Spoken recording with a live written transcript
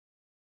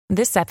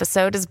This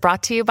episode is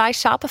brought to you by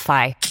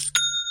Shopify.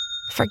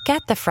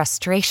 Forget the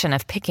frustration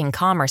of picking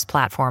commerce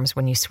platforms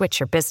when you switch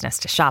your business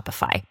to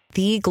Shopify,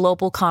 the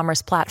global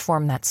commerce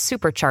platform that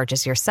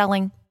supercharges your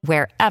selling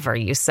wherever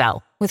you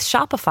sell. With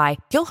Shopify,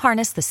 you'll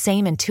harness the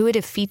same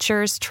intuitive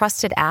features,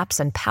 trusted apps,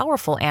 and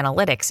powerful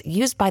analytics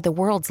used by the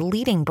world's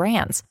leading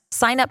brands.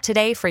 Sign up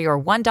today for your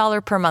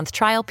 $1 per month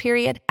trial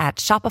period at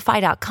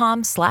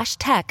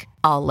shopify.com/tech,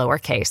 all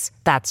lowercase.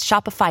 That's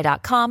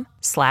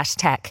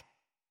shopify.com/tech.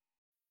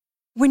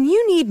 When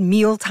you need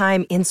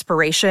mealtime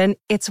inspiration,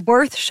 it's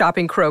worth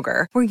shopping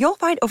Kroger, where you'll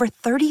find over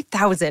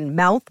 30,000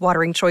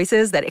 mouth-watering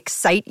choices that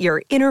excite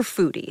your inner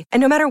foodie. And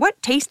no matter what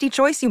tasty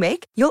choice you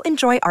make, you'll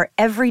enjoy our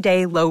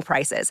everyday low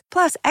prices,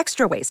 plus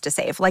extra ways to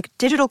save, like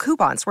digital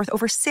coupons worth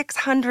over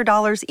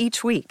 $600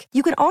 each week.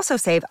 You can also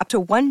save up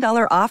to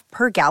 $1 off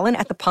per gallon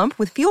at the pump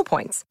with fuel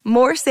points.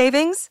 More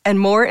savings and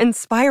more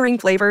inspiring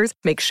flavors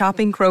make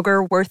shopping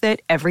Kroger worth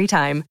it every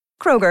time.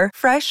 Kroger,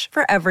 fresh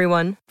for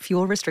everyone.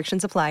 Fuel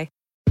restrictions apply.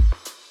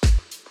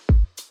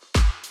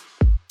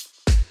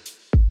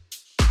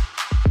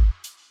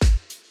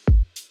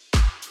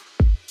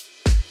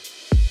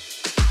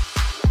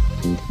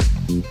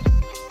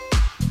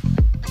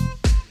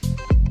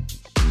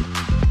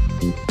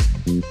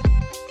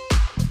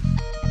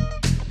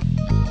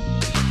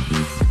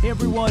 Hey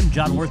everyone,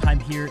 John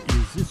Wertheim here. It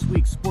is this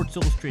week's Sports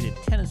Illustrated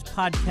Tennis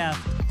Podcast.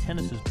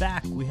 Tennis is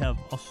back. We have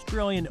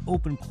Australian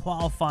Open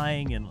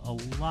qualifying and a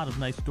lot of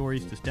nice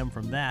stories to stem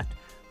from that.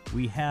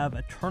 We have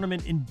a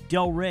tournament in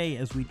Delray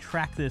as we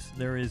track this.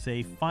 There is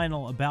a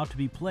final about to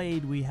be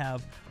played. We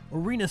have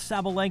Aryna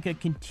Sabalenka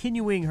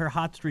continuing her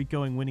hot streak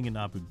going, winning in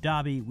Abu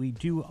Dhabi. We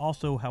do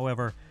also,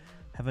 however,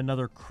 have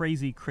another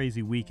crazy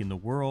week in the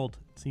world.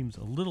 It seems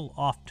a little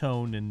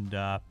off-tone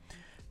and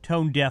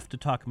tone deaf to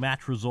talk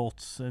match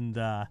results and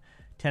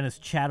tennis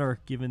chatter,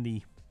 given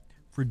the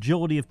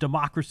fragility of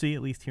democracy,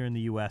 at least here in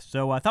the U.S.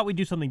 So I thought we'd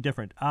do something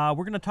different. We're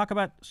going to talk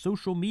about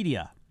social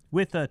media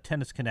with a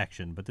tennis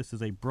connection, but this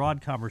is a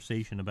broad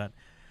conversation about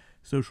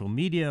social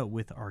media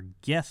with our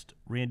guest,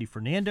 Randy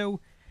Fernando.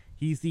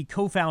 He's the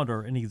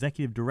co-founder and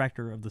executive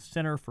director of the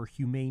Center for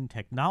Humane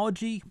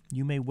Technology.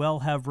 You may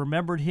well have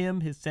remembered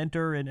him, his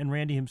center, and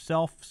Randy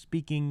himself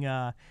speaking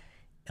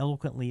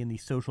eloquently in The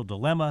Social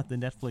Dilemma, the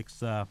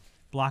Netflix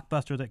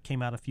blockbuster that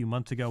came out a few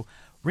months ago.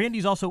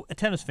 Randy's also a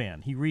tennis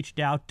fan. He reached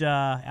out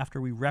after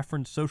we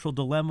referenced Social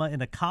Dilemma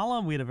in a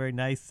column. We had a very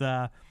nice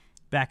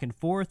back and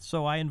forth,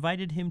 so I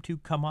invited him to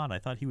come on. I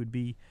thought he would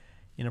be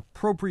an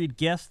appropriate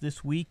guest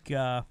this week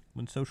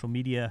when social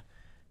media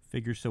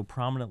figures so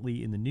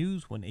prominently in the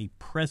news, when a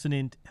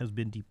president has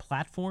been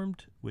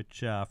deplatformed,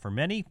 which for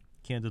many,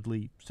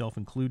 candidly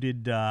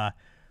self-included,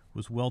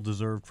 was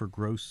well-deserved for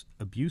gross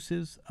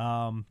abuses.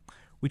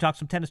 We talked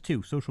some tennis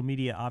too. Social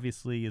media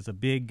obviously is a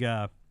big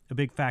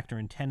factor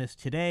in tennis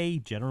today.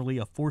 Generally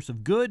a force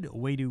of good, a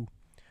way to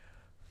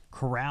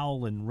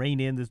corral and rein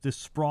in this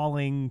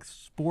sprawling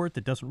sport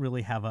that doesn't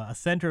really have a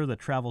center that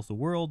travels the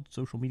world.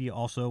 Social media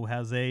also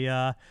has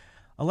a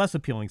less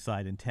appealing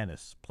side in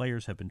tennis.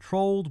 Players have been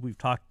trolled. We've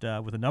talked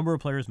with a number of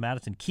players,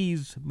 Madison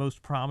Keys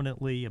most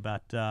prominently,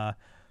 about the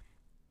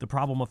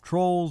problem of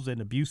trolls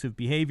and abusive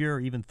behavior,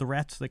 even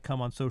threats that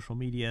come on social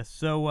media.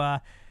 So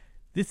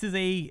this is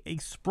a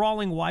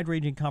sprawling,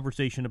 wide-ranging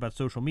conversation about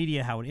social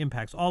media, how it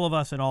impacts all of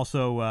us, and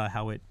also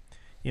how it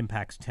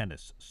impacts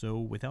tennis. So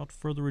without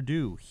further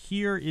ado,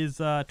 here is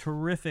a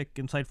terrific,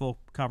 insightful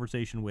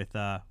conversation with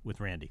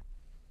Randy.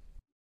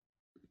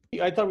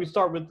 I thought we'd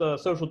start with the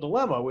Social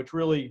Dilemma, which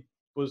really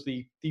was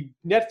the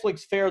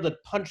Netflix fare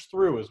that punched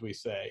through, as we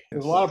say.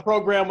 There's a lot of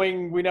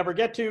programming we never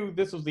get to.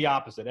 This was the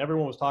opposite.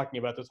 Everyone was talking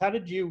about this. How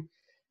did you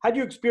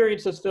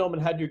experience this film,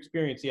 and how did you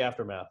experience the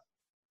aftermath?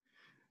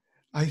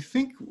 I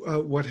think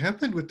what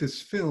happened with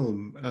this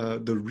film,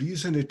 the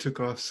reason it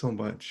took off so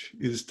much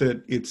is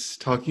that it's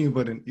talking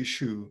about an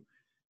issue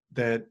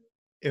that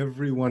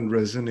everyone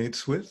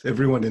resonates with,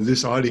 everyone in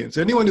this audience.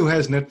 Anyone who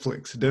has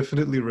Netflix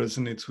definitely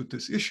resonates with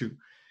this issue.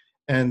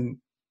 And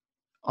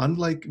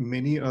unlike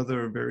many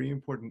other very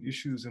important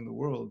issues in the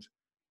world,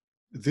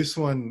 this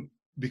one,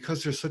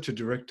 because there's such a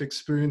direct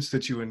experience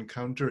that you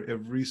encounter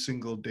every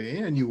single day,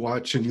 and you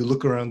watch and you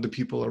look around, the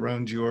people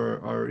around you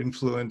are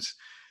influenced,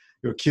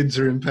 your kids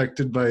are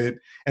impacted by it,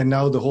 and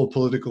now the whole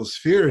political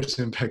sphere is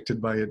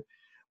impacted by it,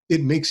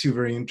 it makes you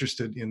very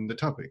interested in the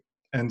topic.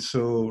 And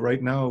so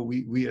right now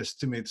we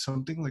estimate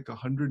something like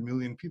 100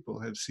 million people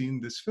have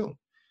seen this film.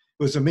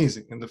 It was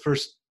amazing. In the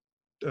first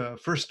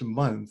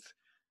month,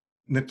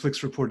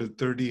 Netflix reported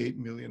 38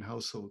 million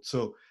households.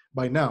 So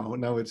by now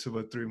it's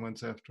about 3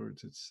 months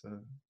afterwards. It's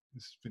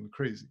been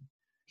crazy.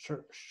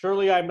 Sure.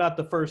 Surely I'm not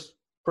the first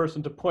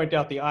person to point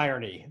out the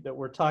irony that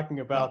we're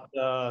talking about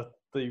the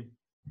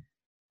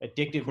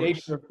addictive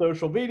nature of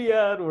social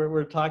media. And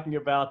we're talking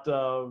about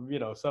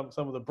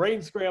some of the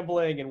brain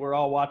scrambling, and we're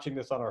all watching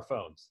this on our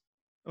phones.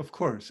 Of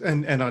course,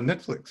 and on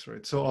Netflix,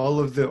 right? So all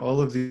of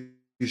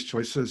these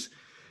choices,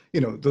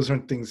 those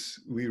aren't things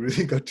we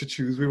really got to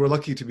choose. We were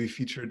lucky to be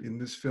featured in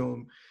this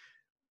film.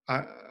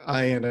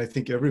 I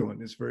think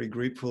everyone is very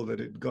grateful that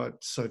it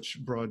got such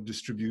broad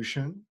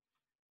distribution.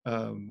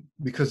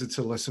 because it's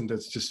a lesson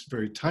that's just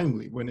very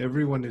timely. When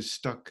everyone is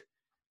stuck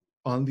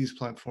on these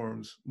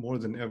platforms more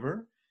than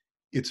ever,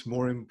 it's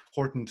more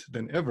important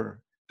than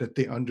ever that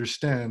they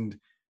understand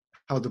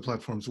how the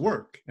platforms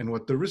work and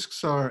what the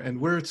risks are and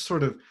where it's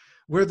sort of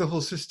where the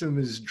whole system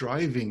is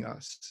driving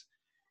us.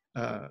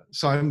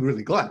 So I'm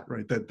really glad,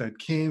 right, that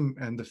came,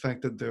 and the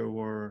fact that there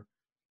were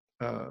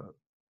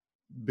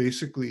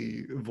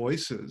basically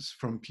voices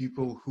from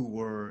people who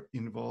were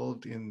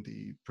involved in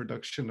the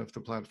production of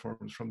the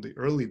platforms from the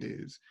early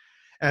days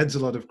adds a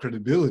lot of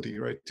credibility,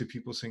 right, to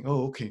people saying,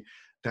 oh, okay,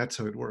 that's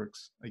how it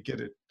works. I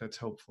get it. That's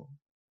helpful.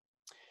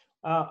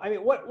 I mean,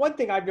 one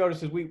thing I've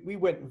noticed is we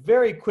went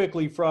very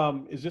quickly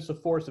from, is this a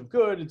force of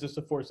good? Is this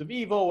a force of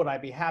evil? Would I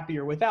be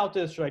happier without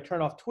this? Should I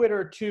turn off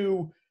Twitter?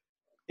 To,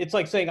 it's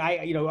like saying,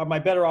 am I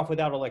better off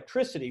without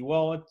electricity?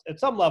 Well, at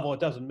some level, it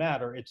doesn't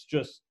matter. It's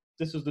just,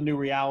 this is the new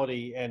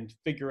reality, and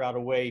figure out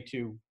a way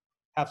to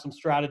have some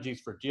strategies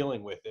for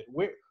dealing with it.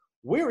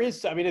 Where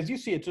is, I mean, as you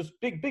see it, just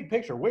big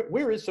picture,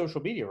 where is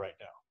social media right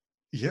now?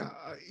 Yeah,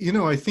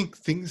 I think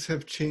things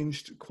have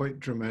changed quite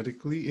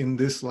dramatically in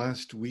this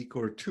last week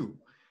or two.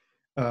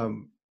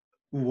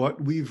 What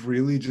we've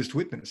really just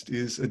witnessed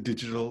is a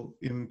digital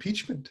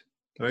impeachment,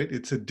 right?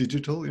 It's a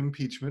digital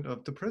impeachment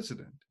of the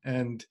president.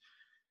 And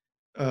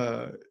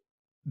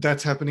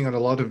that's happening on a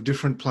lot of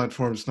different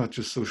platforms, not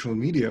just social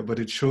media, but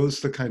it shows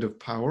the kind of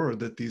power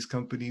that these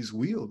companies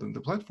wield and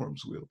the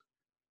platforms wield.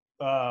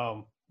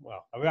 Well,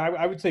 I mean,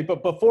 I would say,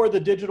 but before the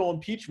digital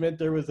impeachment,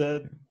 there was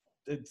at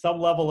some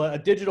level, a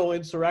digital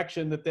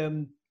insurrection that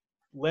then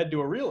led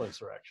to a real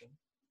insurrection.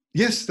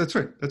 Yes, that's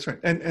right. That's right.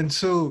 And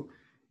so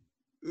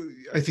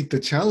I think the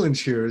challenge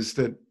here is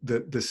that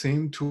the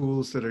same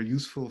tools that are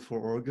useful for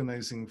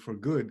organizing for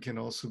good can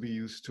also be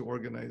used to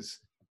organize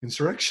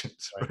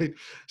insurrections, right?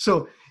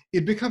 So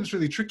it becomes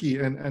really tricky.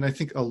 And I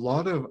think a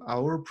lot of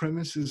our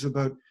premise is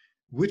about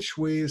which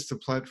way is the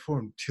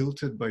platform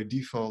tilted by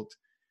default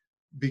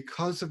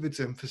because of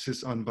its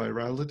emphasis on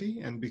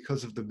virality and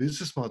because of the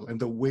business model and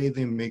the way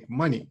they make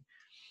money.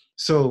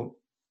 So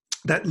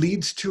that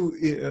leads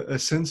to a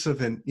sense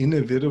of an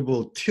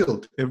inevitable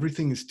tilt.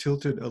 Everything is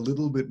tilted a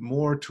little bit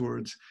more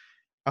towards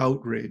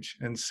outrage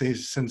and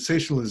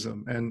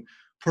sensationalism and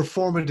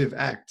performative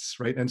acts,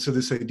 right? And so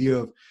this idea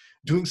of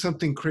doing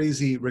something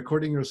crazy,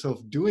 recording yourself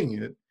doing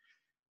it,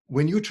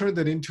 when you turn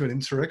that into an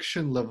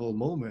insurrection level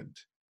moment,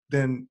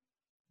 then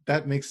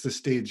that makes the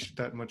stage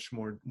that much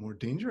more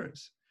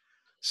dangerous.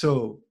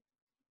 So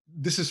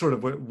this is sort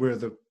of where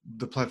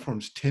the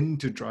platforms tend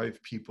to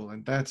drive people.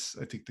 And that's,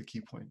 I think, the key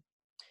point.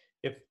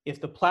 If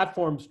the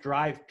platforms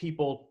drive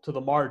people to the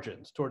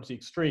margins, towards the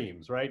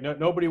extremes, right?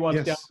 Nobody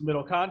wants down the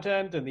middle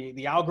content, and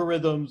the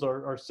algorithms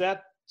are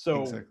set,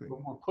 so exactly.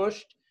 we're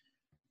pushed.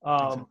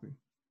 Exactly.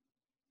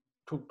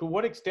 To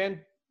what extent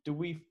do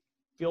we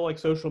feel like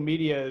social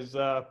media is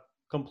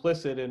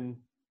complicit in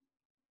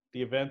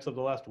the events of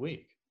the last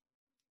week?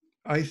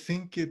 I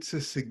think it's a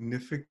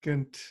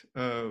significant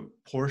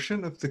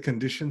portion of the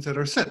conditions that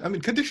are set. I mean,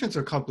 conditions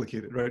are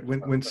complicated, right?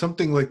 When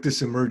something like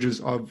this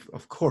emerges,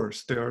 of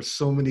course, there are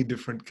so many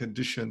different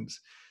conditions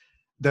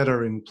that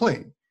are in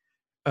play.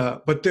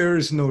 But there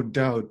is no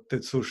doubt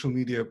that social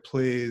media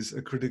plays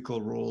a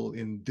critical role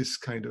in this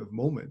kind of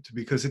moment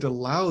because it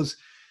allows,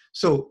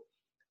 so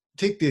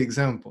take the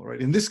example, right?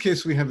 In this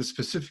case, we have a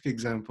specific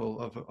example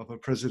of a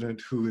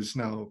president who has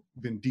now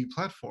been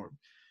deplatformed.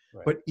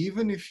 Right. But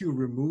even if you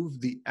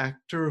remove the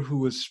actor who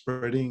was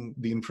spreading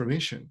the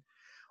information,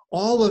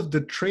 all of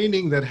the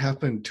training that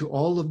happened to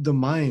all of the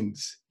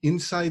minds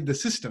inside the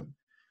system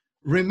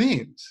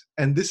remains.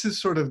 And this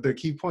is sort of the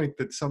key point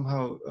that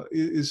somehow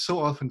is so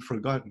often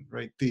forgotten,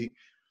 right? The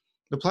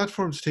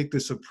platforms take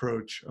this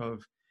approach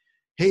of,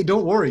 hey,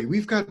 don't worry,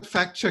 we've got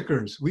fact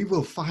checkers. We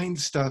will find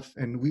stuff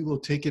and we will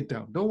take it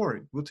down. Don't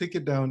worry, we'll take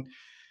it down.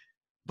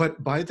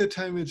 But by the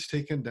time it's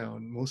taken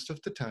down, most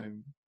of the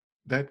time,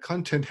 that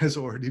content has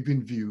already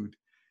been viewed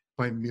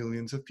by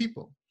millions of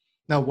people.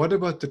 Now, what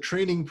about the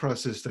training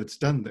process that's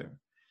done there?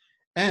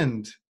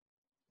 And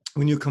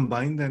when you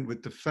combine that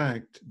with the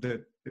fact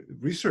that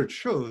research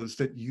shows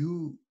that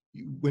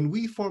when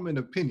we form an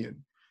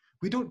opinion,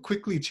 we don't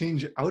quickly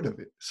change out of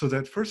it. So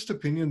that first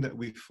opinion that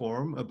we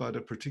form about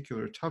a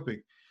particular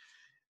topic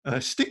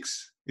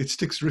sticks. It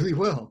sticks really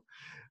well.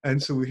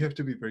 And so we have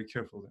to be very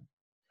careful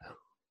then.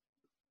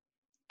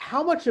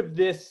 How much of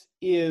this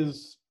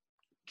is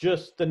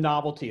just the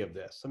novelty of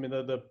this? I mean,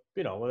 the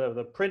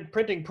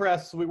printing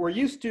press, we're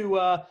used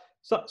to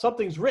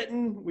something's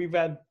written. We've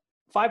had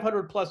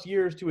 500 plus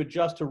years to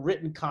adjust to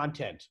written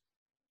content.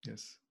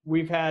 Yes.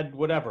 We've had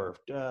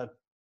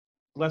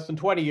less than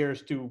 20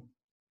 years to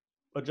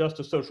adjust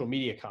to social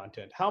media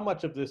content. How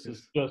much of this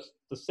is just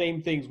the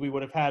same things we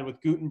would have had with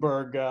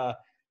Gutenberg,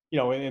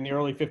 in the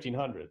early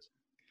 1500s?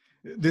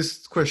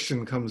 This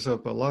question comes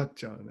up a lot,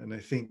 John, and I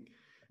think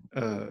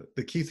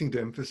the key thing to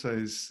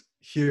emphasize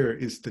here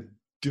is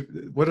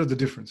what are the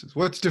differences?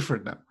 What's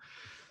different now?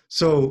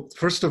 So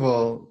first of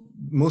all,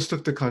 most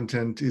of the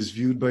content is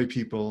viewed by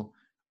people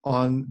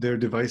on their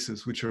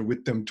devices, which are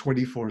with them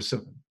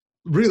 24/7.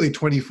 really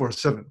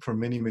 24/7 for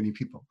many, many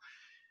people.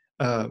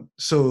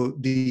 So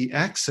the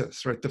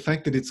access, right? The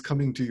fact that it's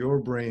coming to your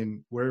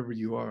brain wherever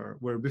you are,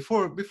 where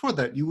before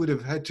that you would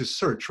have had to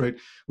search, right?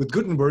 With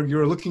Gutenberg, you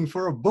were looking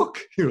for a book,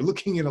 you're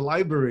looking in a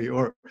library,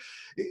 or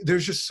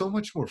there's just so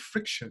much more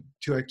friction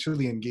to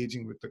actually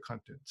engaging with the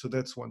content. So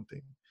that's one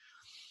thing.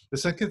 The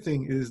second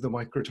thing is the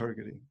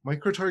micro-targeting.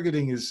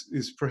 Micro-targeting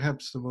is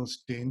perhaps the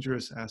most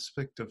dangerous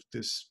aspect of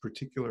this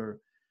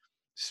particular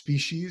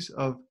species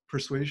of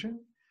persuasion,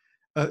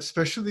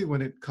 especially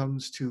when it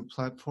comes to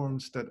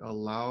platforms that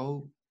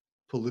allow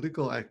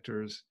political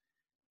actors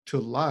to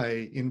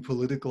lie in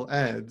political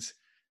ads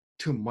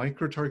to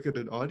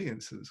micro-targeted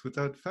audiences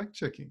without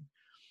fact-checking.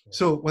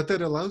 So what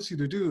that allows you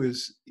to do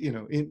is,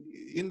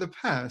 in the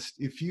past,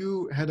 if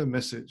you had a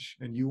message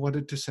and you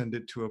wanted to send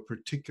it to a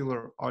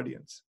particular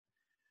audience,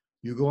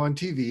 you go on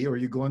TV or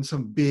you go on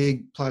some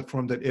big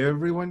platform that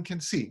everyone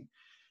can see,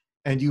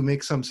 and you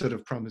make some set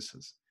of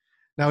promises.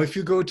 Now, if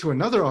you go to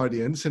another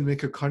audience and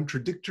make a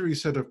contradictory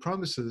set of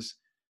promises,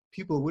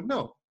 people would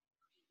know.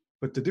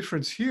 But the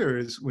difference here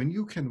is when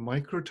you can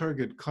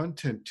micro-target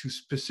content to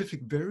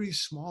specific, very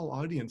small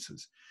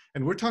audiences,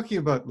 and we're talking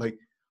about like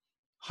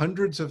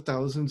hundreds of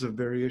thousands of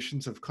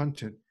variations of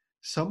content,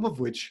 some of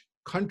which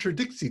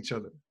contradicts each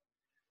other.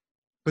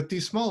 But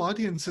these small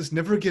audiences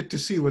never get to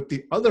see what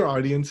the other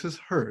audiences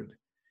heard.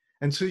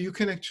 And so you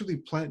can actually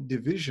plant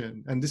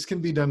division, and this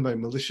can be done by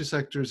malicious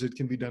actors, it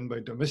can be done by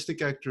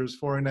domestic actors,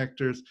 foreign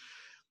actors.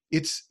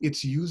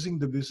 It's using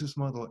the business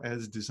model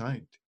as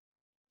designed.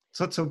 It's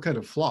not some kind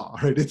of flaw,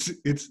 right?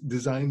 It's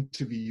designed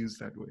to be used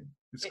that way.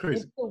 It's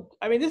crazy.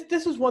 I mean,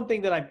 this is one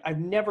thing that I've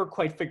never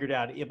quite figured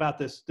out about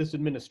this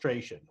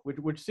administration,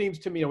 which seems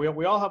to me,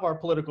 we all have our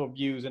political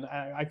views, and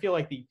I feel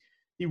like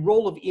the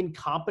role of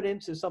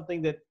incompetence is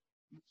something that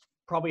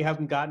probably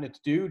hasn't gotten its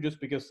due just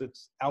because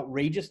it's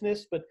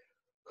outrageousness. But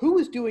who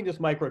is doing this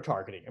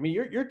micro-targeting? I mean,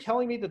 you're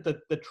telling me that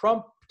the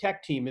Trump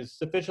tech team is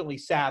sufficiently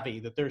savvy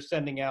that they're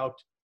sending out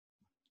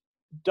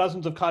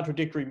dozens of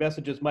contradictory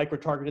messages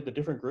micro-targeted to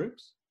different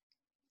groups?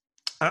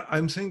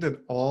 I'm saying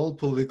that all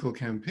political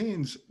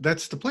campaigns,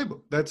 that's the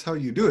playbook. That's how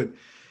you do it.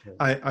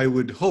 I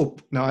would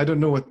hope. Now, I don't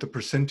know what the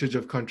percentage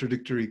of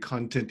contradictory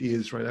content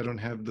is, right? I don't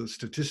have those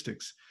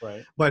statistics.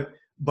 Right.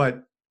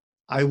 But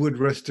I would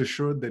rest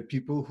assured that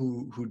people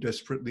who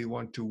desperately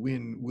want to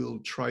win will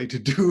try to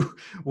do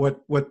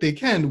what they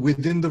can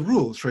within the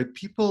rules, right?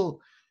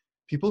 People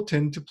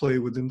tend to play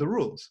within the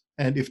rules.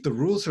 And if the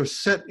rules are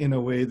set in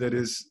a way that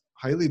is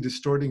highly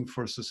distorting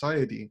for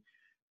society,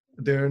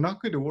 they're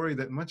not going to worry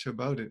that much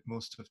about it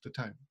most of the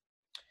time,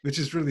 which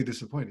is really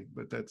disappointing,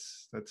 but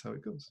that's how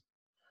it goes.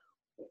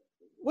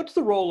 What's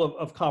the role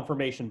of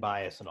confirmation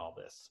bias in all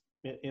this?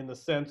 In the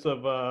sense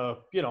of,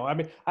 I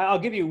mean, I'll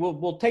give you,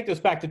 we'll take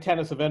this back to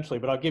tennis eventually,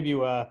 but I'll give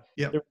you a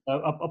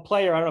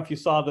player, I don't know if you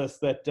saw this,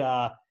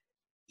 that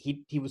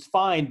he was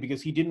fined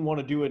because he didn't want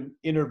to do an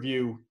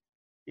interview.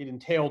 It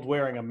entailed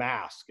wearing a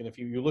mask. And if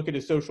you look at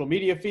his social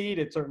media feed,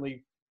 it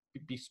certainly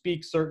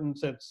bespeaks certain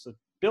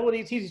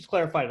sensibilities. He's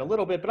clarified it a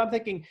little bit, but I'm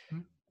thinking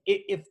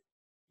if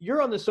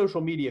you're on the social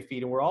media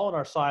feed and we're all in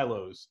our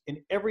silos and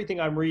everything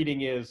I'm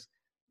reading is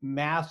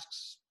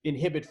masks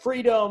inhibit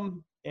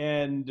freedom,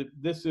 and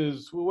this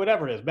is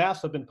whatever it is,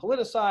 masks have been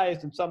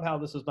politicized and somehow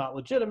this is not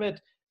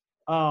legitimate.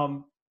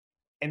 And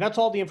that's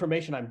all the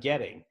information I'm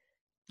getting.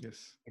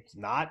 Yes. It's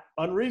not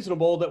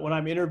unreasonable that when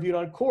I'm interviewed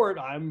on court,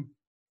 I'm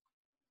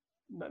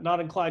not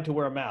inclined to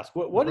wear a mask.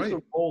 What is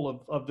the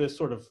role of this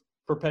sort of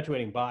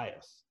perpetuating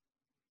bias?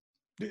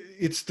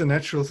 It's the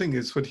natural thing.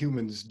 It's what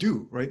humans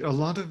do, right? A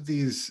lot of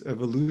these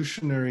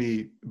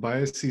evolutionary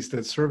biases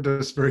that served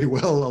us very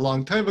well a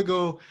long time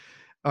ago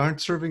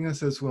aren't serving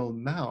us as well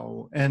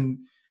now. And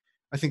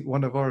I think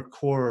one of our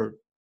core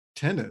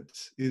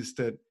tenets is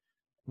that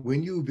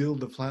when you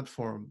build a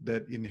platform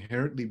that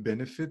inherently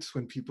benefits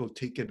when people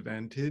take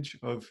advantage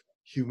of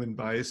human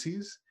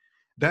biases,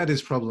 that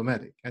is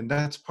problematic. And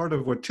that's part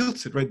of what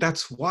tilts it, right?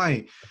 That's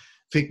why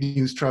fake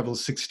news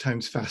travels 6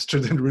 times faster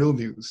than real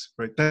news,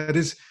 right?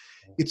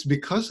 It's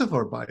because of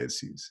our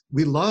biases.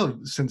 We love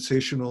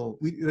sensational,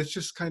 that's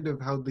just kind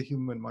of how the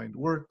human mind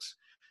works.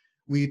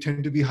 We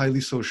tend to be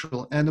highly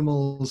social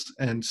animals.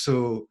 And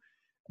so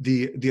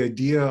the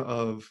idea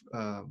of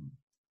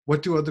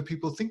what do other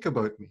people think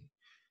about me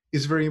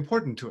is very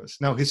important to us.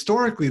 Now,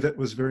 historically, that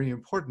was very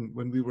important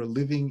when we were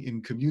living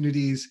in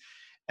communities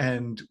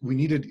and we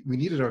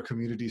needed our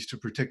communities to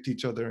protect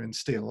each other and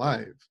stay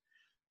alive.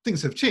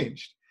 Things have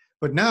changed.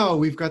 But now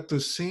we've got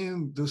those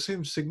same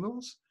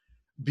signals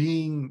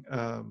being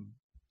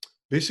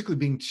basically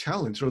being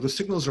challenged, or the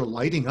signals are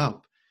lighting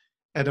up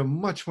at a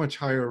much, much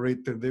higher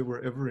rate than they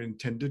were ever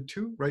intended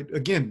to, right?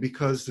 Again,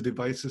 because the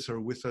devices are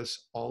with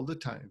us all the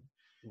time.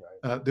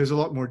 Right. There's a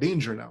lot more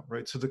danger now,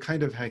 right? So the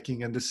kind of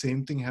hacking, and the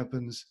same thing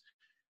happens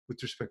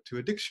with respect to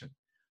addiction.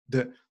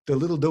 The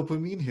little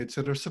dopamine hits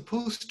that are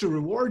supposed to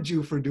reward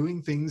you for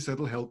doing things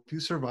that'll help you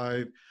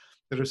survive,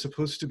 that are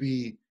supposed to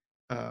be,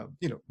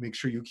 make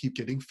sure you keep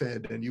getting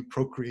fed and you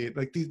procreate.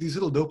 Like these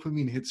little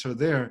dopamine hits are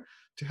there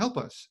to help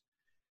us.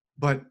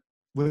 But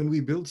when we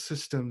build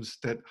systems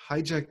that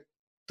hijack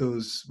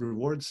those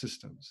reward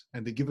systems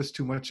and they give us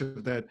too much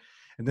of that,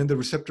 and then the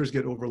receptors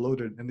get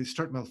overloaded and they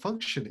start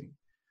malfunctioning,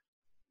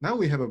 now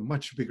we have a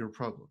much bigger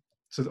problem.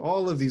 So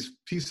all of these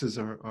pieces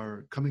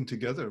are coming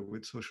together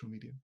with social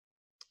media.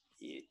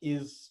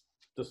 Is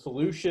the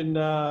solution,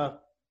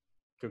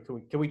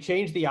 can we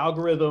change the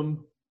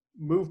algorithm,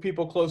 move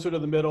people closer to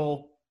the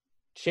middle,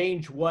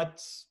 change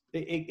what's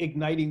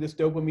igniting this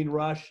dopamine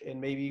rush and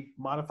maybe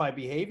modify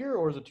behavior,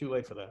 or is it too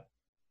late for that?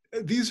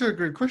 These are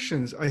great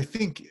questions. I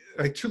think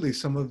actually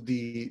some of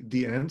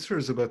the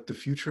answers about the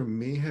future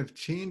may have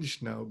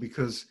changed now,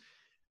 because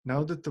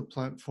now that the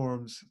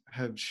platforms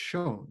have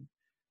shown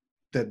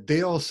that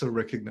they also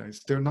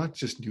recognize they're not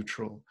just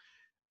neutral,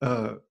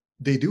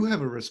 they do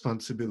have a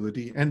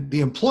responsibility, and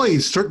the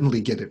employees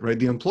certainly get it, right?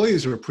 The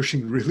employees are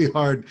pushing really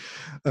hard.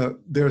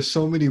 There are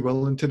so many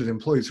well-intended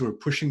employees who are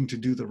pushing to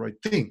do the right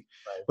thing.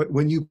 Right. But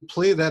when you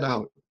play that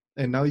out,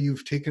 and now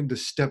you've taken the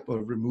step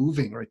of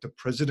removing, right, the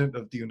president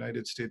of the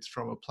United States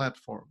from a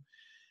platform,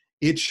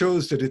 it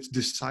shows that it's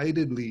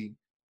decidedly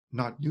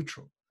not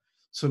neutral.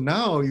 So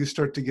now you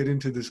start to get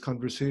into this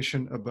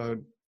conversation about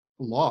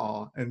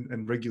law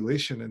and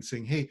regulation and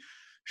saying, hey,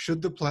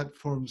 should the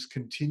platforms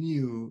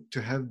continue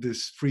to have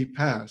this free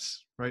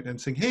pass, right?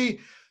 And saying, hey,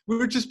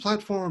 we're just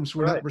platforms,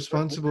 we're not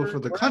responsible for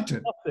the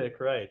content.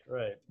 Right.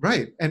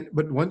 Right.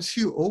 But once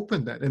you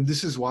open that, and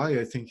this is why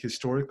I think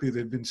historically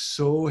they've been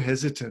so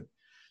hesitant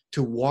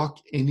to walk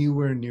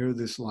anywhere near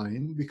this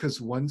line, because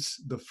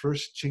once the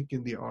first chink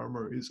in the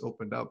armor is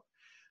opened up,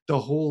 the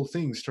whole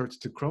thing starts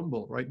to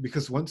crumble, right?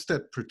 Because once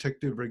that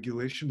protective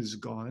regulation is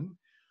gone,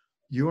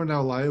 you are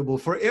now liable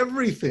for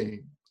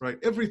everything, right?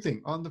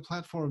 Everything on the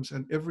platforms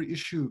and every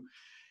issue.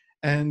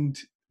 And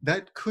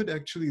that could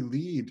actually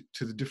lead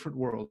to the different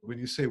world. When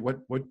you say,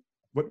 what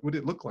would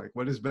it look like?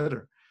 What is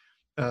better?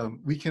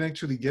 We can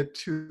actually get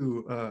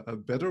to a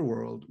better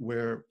world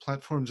where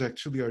platforms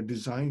actually are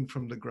designed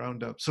from the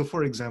ground up. So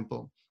for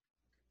example,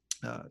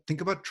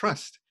 think about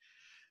trust.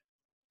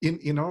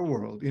 In our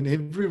world, in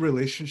every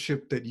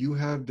relationship that you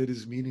have that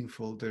is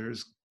meaningful,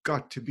 there's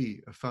got to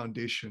be a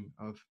foundation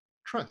of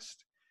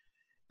trust.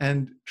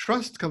 And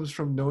trust comes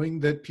from knowing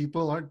that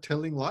people aren't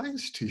telling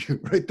lies to you,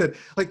 right? That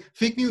like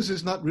fake news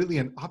is not really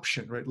an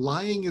option, right?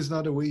 Lying is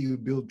not a way you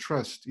build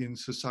trust in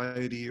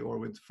society or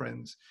with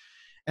friends.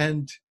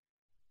 And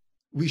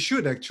we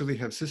should actually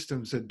have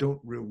systems that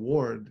don't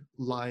reward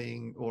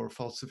lying or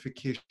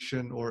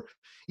falsification or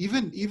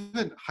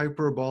even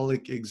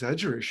hyperbolic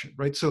exaggeration,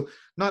 right? So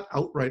not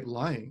outright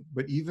lying,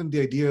 but even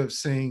the idea of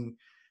saying,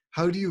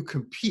 how do you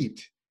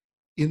compete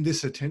in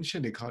this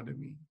attention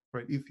economy,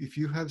 right? If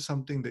you have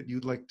something that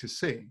you'd like to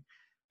say,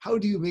 how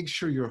do you make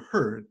sure you're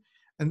heard?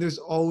 And there's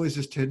always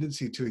this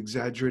tendency to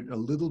exaggerate a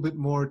little bit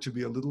more, to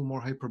be a little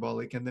more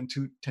hyperbolic, and then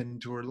to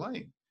tend toward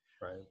lying.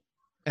 Right.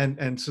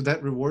 And so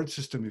that reward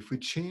system, if we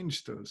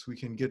change those, we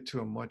can get to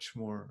a much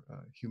more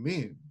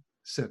humane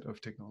set of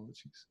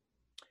technologies.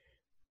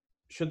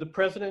 Should the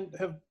president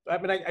have? I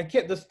mean, I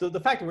can't.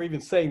 The fact that we're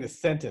even saying this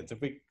sentence, if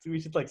we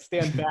should like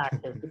stand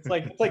back. It's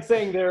like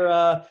saying there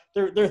are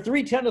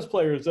 3 tennis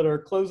players that are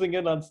closing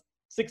in on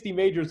 60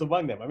 majors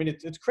among them. I mean,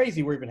 it's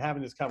crazy we're even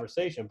having this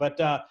conversation. But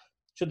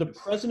should the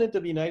president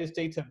of the United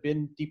States have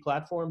been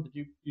deplatformed?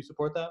 Did you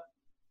support that?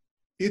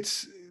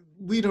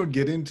 We don't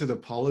get into the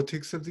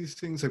politics of these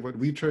things. Like what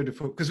we try to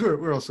focus, because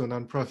we're also a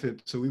nonprofit,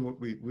 so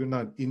we're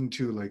not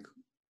into like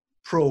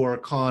pro or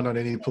con on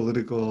any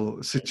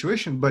political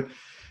situation. But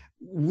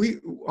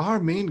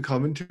our main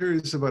commentary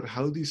is about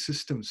how these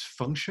systems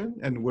function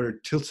and where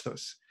it tilts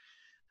us.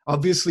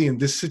 Obviously, in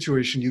this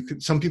situation,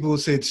 some people will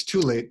say it's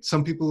too late.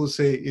 Some people will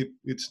say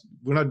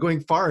we're not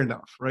going far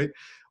enough, right?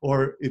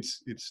 Or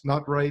it's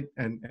not right,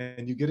 and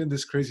you get in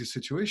this crazy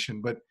situation.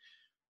 But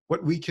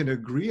what we can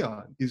agree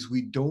on is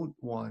we don't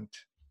want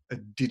a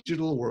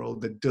digital world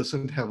that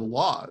doesn't have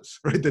laws,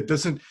 right?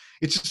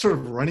 It's just sort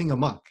of running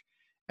amok.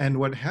 And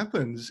what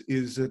happens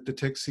is that the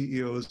tech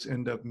CEOs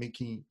end up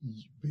making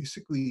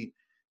basically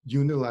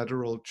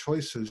unilateral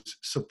choices,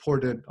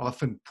 supported,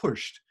 often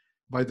pushed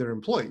by their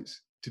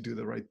employees to do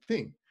the right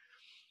thing.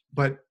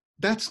 But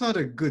that's not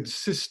a good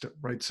system,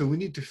 right? So we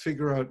need to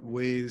figure out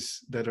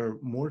ways that are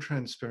more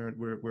transparent,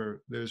 where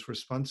there's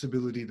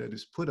responsibility that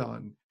is put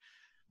on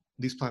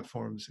these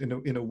platforms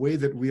in a way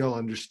that we all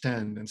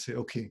understand and say,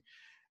 okay,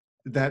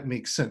 that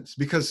makes sense.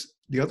 Because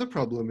the other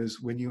problem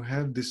is when you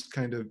have this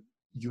kind of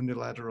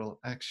unilateral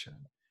action,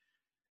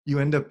 you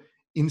end up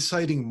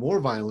inciting more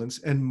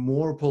violence and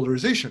more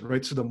polarization,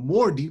 right? So the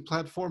more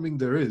deplatforming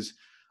there is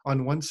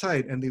on one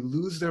side and they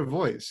lose their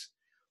voice,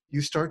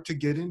 you start to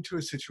get into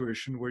a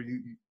situation where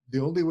the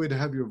only way to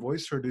have your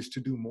voice heard is to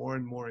do more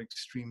and more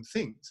extreme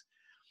things.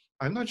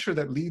 I'm not sure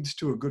that leads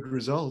to a good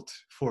result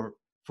for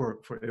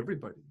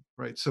everybody,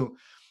 right? So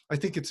I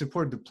think it's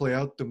important to play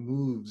out the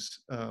moves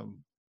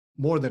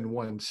more than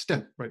one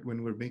step, right,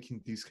 when we're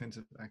making these kinds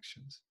of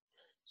actions.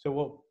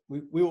 So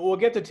we'll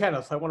get to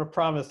tennis. I want to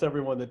promise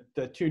everyone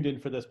that tuned in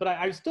for this, but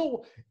I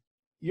still,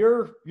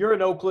 you're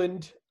in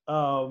Oakland.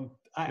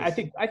 I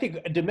think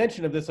a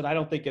dimension of this that I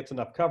don't think gets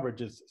enough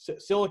coverage is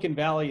Silicon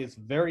Valley is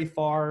very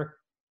far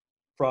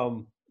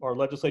from our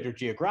legislature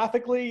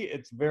geographically.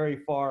 It's very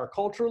far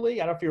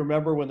culturally. I don't know if you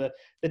remember when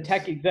the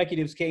tech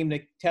executives came to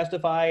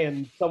testify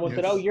and someone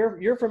said, "Oh,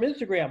 you're from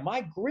Instagram.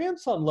 My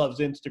grandson loves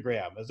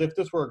Instagram," as if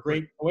this were a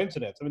great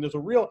coincidence. I mean, there's a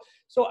real.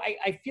 So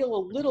I feel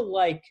a little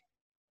like,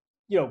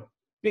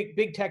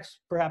 big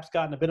tech's perhaps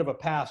gotten a bit of a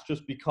pass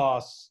just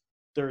because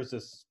there's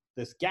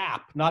this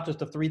gap, not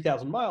just of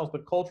 3,000 miles,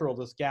 but cultural,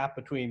 this gap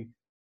between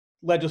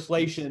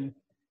legislation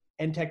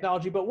and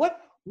technology. But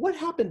what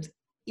happens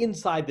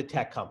inside the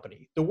tech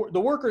company? The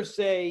workers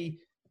say,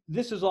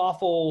 this is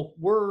awful,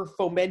 we're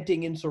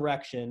fomenting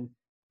insurrection,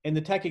 and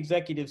the tech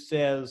executive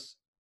says,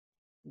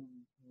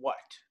 what?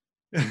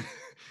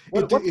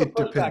 It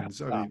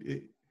depends.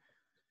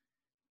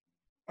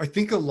 I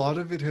think a lot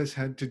of it has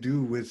had to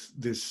do with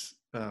this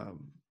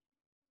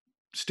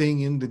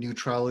staying in the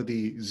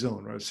neutrality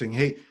zone, right? Saying,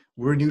 hey,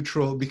 we're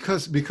neutral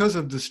because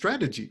of the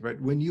strategy, right?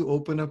 When you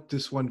open up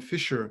this one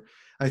fissure,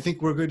 I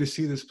think we're going to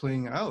see this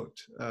playing out.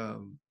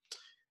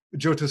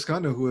 Joe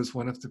Toscano, who was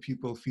one of the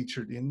people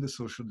featured in The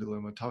Social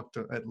Dilemma, talked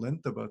at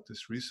length about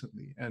this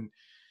recently. And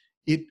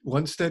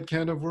once that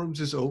can of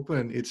worms is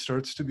open, it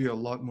starts to be a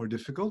lot more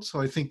difficult. So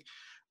I think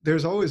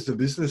there's always the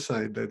business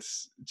side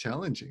that's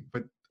challenging,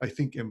 but I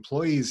think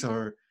employees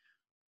are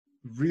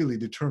really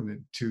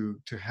determined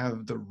to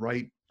have the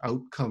right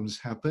outcomes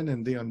happen,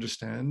 and they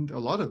understand, a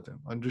lot of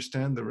them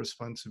understand the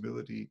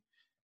responsibility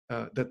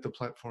that the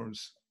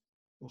platforms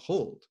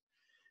hold.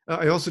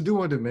 I also do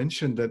want to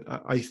mention that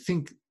I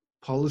think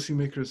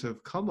policymakers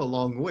have come a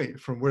long way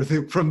from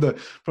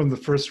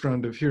the first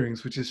round of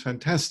hearings, which is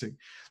fantastic.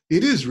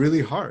 It is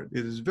really hard.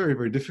 It is very,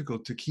 very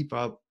difficult to keep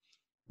up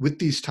with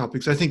these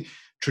topics. I think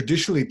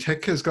traditionally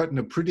tech has gotten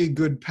a pretty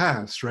good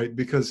pass, right?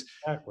 Because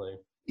exactly.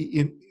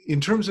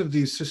 In terms of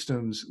these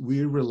systems,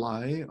 we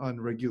rely on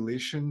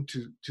regulation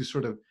to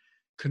sort of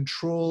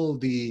control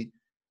the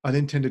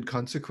unintended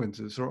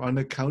consequences or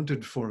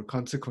unaccounted for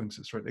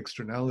consequences, right?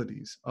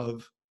 Externalities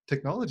of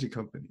technology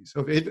companies,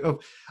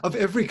 of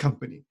every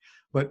company.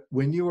 But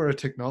when you are a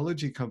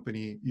technology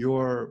company,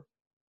 your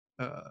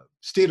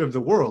state of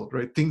the world,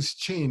 right? Things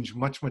change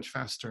much, much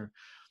faster.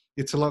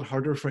 It's a lot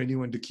harder for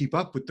anyone to keep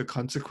up with the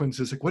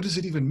consequences. Like, what does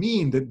it even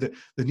mean that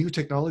the new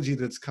technology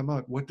that's come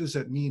out? What does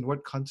that mean?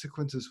 What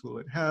consequences will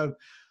it have?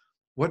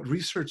 What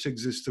research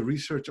exists? The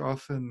research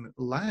often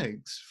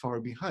lags far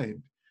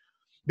behind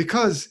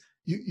because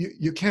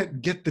you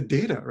can't get the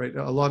data, right?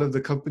 A lot of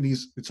the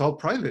companies, it's all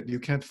private. You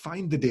can't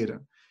find the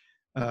data.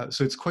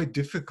 So it's quite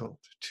difficult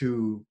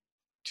to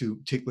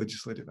take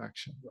legislative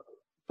action.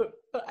 But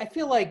I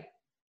feel like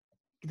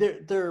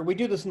we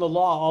do this in the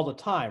law all the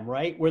time,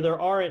 right? Where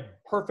there aren't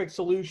perfect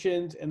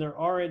solutions and there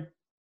aren't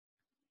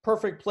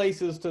perfect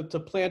places to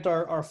plant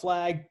our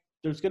flag.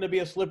 There's going to be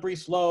a slippery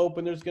slope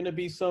and there's going to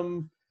be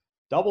some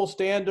double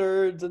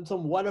standards and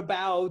some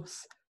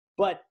whatabouts,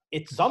 but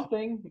it's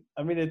something.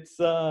 I mean, it's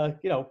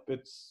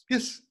it's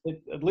yes.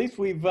 At least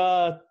we've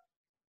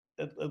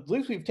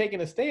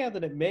taken a stand,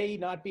 and it may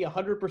not be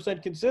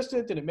 100%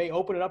 consistent, and it may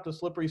open it up to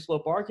slippery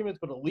slope arguments,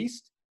 but at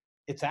least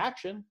it's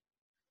action.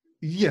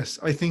 Yes,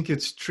 I think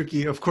it's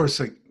tricky. Of course,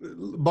 like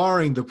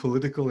barring the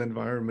political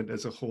environment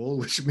as a whole,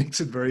 which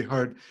makes it very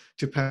hard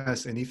to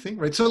pass anything,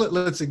 right? So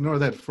let's ignore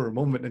that for a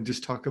moment and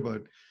just talk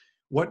about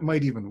what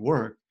might even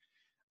work.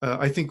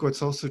 I think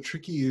what's also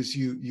tricky is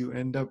you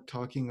end up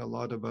talking a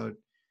lot about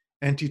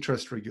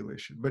antitrust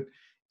regulation. But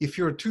if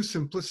you're too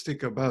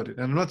simplistic about it,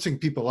 and I'm not saying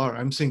people are,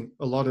 I'm saying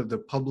a lot of the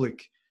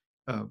public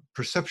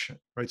perception,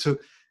 right? So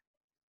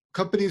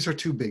companies are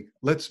too big.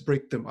 Let's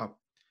break them up.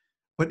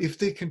 But if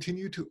they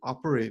continue to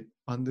operate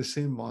on the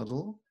same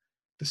model,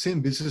 the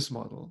same business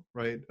model,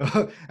 right,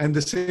 and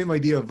the same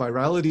idea of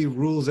virality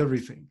rules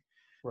everything,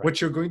 right,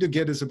 what you're going to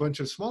get is a bunch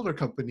of smaller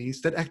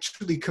companies that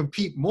actually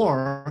compete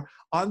more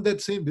on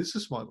that same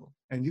business model.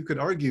 And you could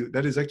argue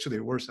that is actually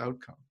a worse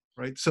outcome,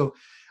 right? So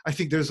I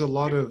think there's a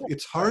lot of,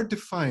 it's hard to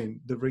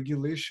find the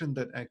regulation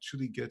that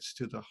actually gets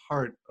to the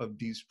heart of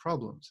these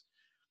problems.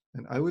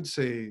 And I would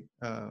say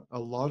a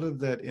lot of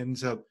that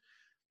ends up,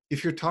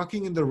 if you're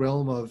talking in the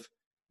realm of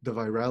the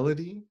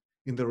virality,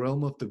 in the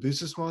realm of the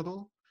business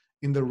model,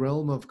 in the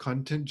realm of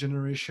content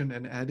generation,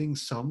 and adding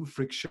some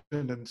friction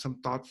and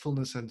some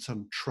thoughtfulness and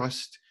some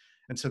trust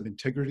and some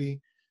integrity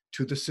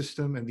to the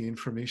system and the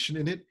information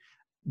in it,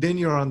 then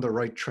you're on the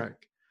right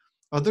track.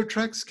 Other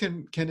tracks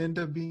can end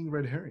up being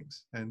red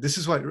herrings. And this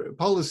is why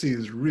policy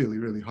is really,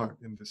 really hard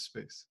in this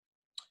space.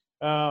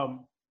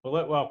 We'll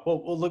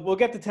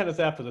get to tennis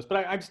after this,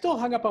 but I'm still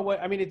hung up on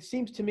what, I mean, it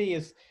seems to me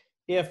is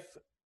if,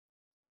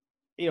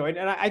 and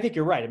I think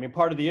you're right. I mean,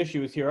 part of the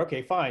issue is here,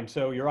 okay, fine.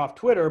 So you're off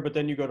Twitter, but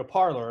then you go to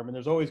Parler. I mean,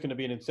 there's always going to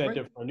be an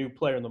incentive for a new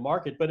player in the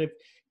market. But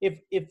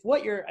if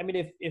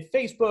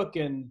Facebook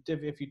and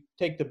if you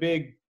take the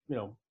big,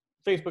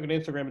 Facebook and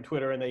Instagram and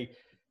Twitter, and they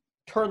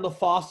turn the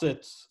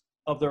faucets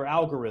of their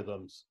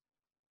algorithms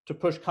to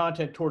push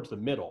content towards the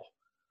middle.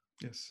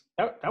 Yes.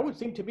 That would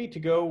seem to me to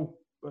go,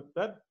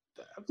 that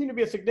seemed to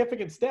be a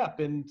significant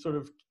step in sort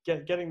of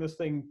getting this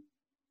thing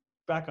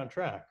back on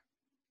track.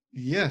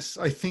 Yes,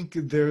 I think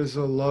there's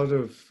a lot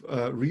of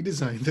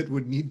redesign that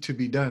would need to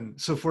be done.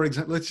 So, for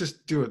example, let's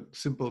just do a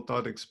simple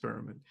thought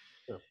experiment.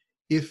 Sure.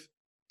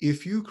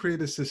 If you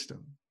create a system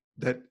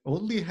that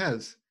only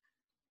has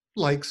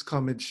likes,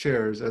 comments,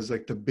 shares as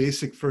like the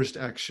basic first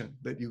action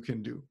that you can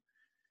do,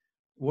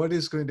 what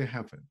is going to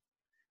happen?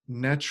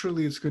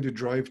 Naturally, it's going to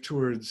drive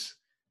towards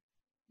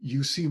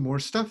you see more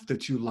stuff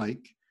that you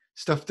like,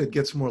 stuff that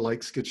gets more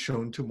likes gets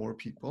shown to more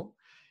people.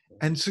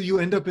 And so you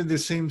end up in the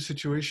same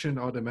situation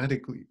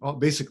automatically,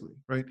 basically,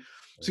 right?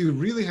 So you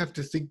really have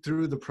to think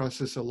through the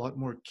process a lot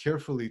more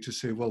carefully to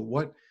say, well,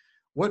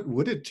 what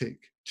would it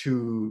take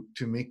to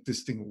make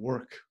this thing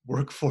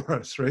work for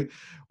us, right?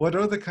 What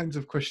are the kinds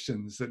of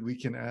questions that we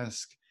can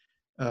ask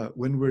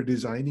when we're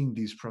designing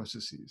these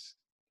processes?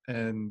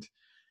 And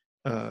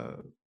uh,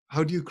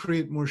 how do you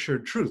create more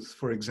shared truth,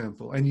 for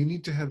example? And you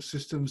need to have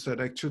systems that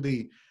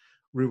actually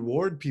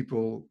reward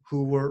people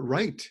who were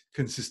right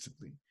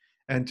consistently,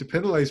 and to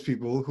penalize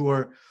people who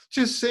are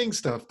just saying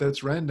stuff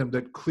that's random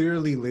that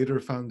clearly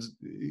later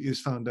is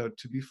found out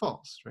to be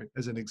false, right?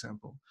 As an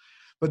example.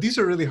 But these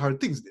are really hard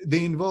things.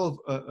 They involve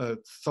a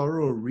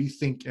thorough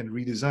rethink and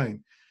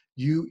redesign.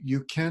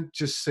 You can't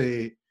just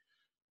say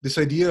this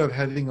idea of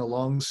having a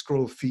long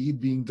scroll feed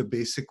being the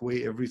basic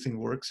way everything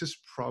works is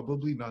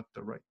probably not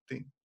the right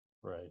thing.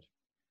 Right.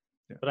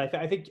 Yeah. But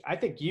I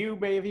think you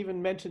may have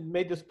even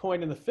made this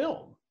point in the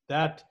film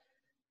that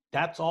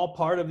that's all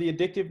part of the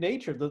addictive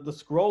nature. The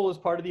scroll is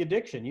part of the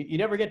addiction. You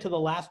never get to the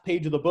last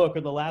page of the book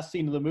or the last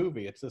scene of the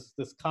movie. It's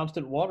this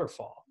constant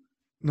waterfall.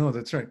 No,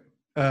 that's right.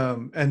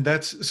 And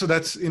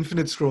that's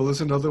infinite scroll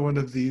is another one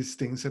of these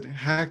things that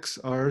hacks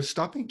our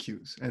stopping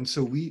cues. And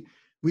so we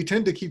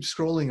tend to keep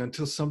scrolling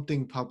until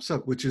something pops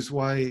up, which is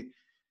why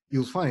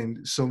you'll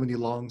find so many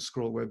long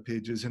scroll web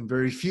pages and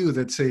very few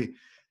that say,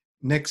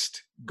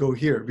 next, go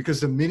here.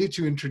 Because the minute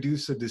you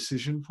introduce a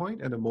decision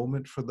point and a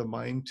moment for the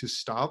mind to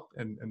stop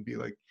and be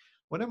like,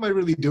 what am I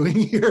really doing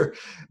here?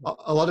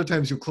 A lot of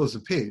times you close the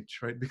page,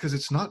 right? Because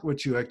it's not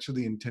what you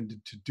actually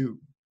intended to do.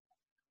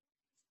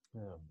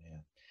 Oh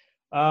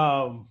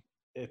man.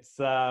 It's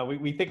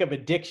we think of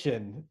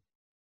addiction,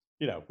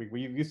 we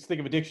used to think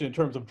of addiction in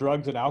terms of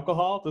drugs and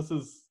alcohol. This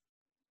is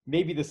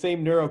maybe the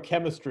same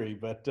neurochemistry,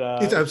 but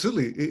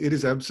it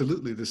is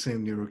absolutely the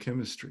same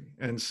neurochemistry.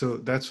 And so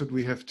that's what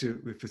we have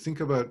to think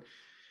about.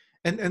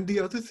 And the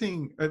other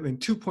thing, I mean,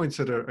 2 points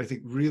that are, I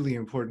think, really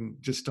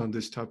important just on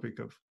this topic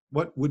of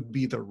what would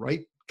be the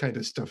right kind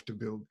of stuff to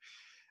build.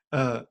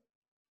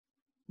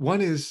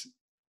 One is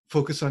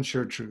focus on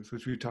shared truth,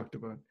 which we talked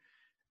about.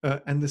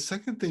 And the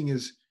second thing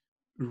is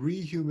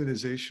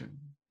rehumanization,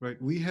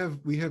 right? We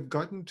have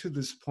gotten to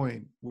this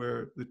point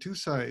where the two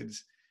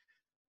sides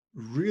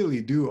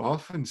really do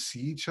often see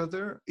each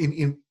other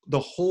in the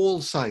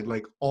whole side,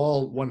 like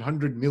all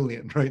 100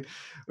 million, right?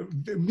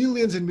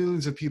 Millions and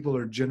millions of people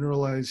are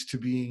generalized to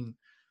being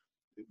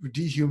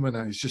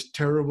dehumanized, just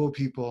terrible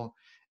people.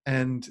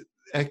 And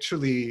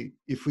actually,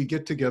 if we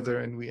get together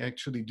and we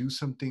actually do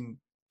something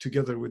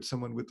together with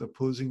someone with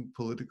opposing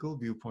political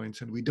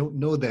viewpoints, and we don't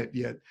know that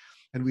yet,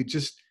 and we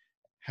just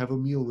have a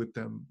meal with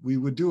them, we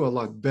would do a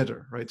lot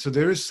better, right? So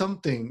there is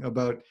something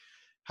about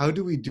how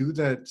do we do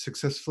that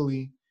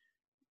successfully?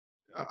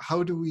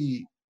 How do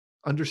we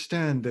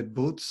understand that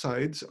both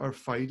sides are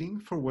fighting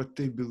for what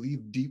they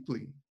believe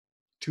deeply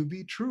to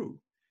be true?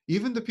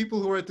 Even the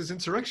people who are at this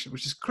insurrection,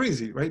 which is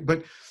crazy, right?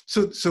 But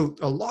so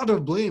a lot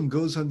of blame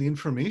goes on the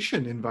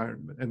information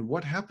environment. And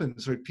what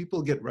happens, right?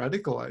 People get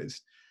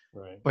radicalized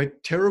by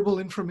terrible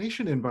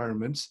information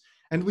environments.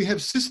 And we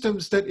have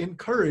systems that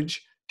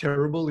encourage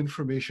terrible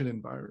information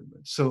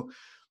environments. So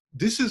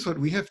this is what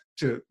we have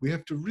to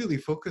really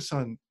focus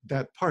on,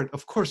 that part.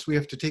 Of course, we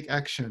have to take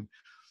action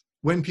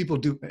when people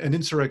do an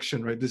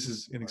insurrection, right? This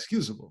is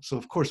inexcusable. So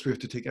of course we have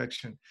to take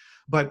action.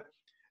 But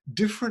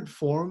different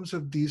forms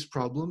of these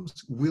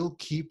problems will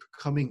keep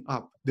coming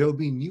up. There'll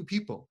be new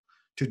people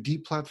to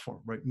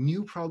deplatform, right?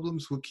 New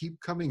problems will keep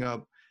coming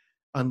up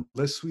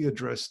unless we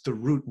address the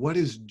root. What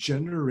is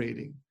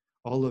generating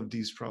all of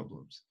these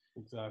problems?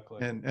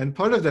 Exactly. And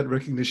part of that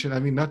recognition, I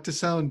mean, not to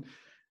sound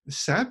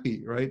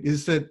sappy, right,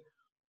 is that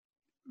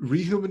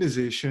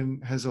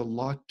rehumanization has a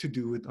lot to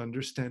do with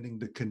understanding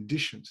the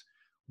conditions.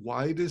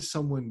 Why does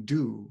someone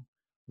do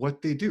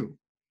what they do?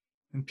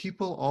 And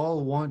people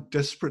all want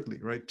desperately,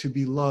 right, to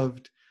be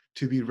loved,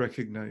 to be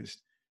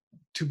recognized,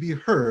 to be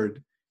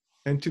heard,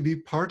 and to be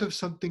part of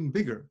something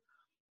bigger.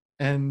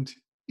 And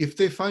if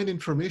they find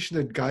information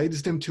that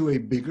guides them to a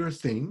bigger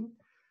thing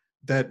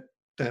that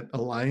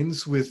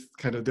aligns with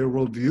kind of their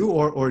worldview,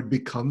 or it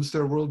becomes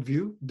their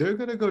worldview, they're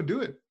going to go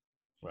do it.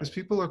 Because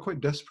people are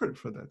quite desperate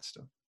for that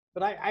stuff.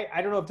 But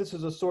I don't know if this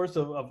is a source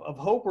of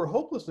hope or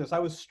hopelessness. I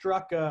was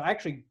struck, I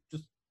actually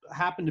just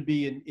happened to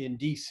be in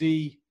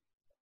DC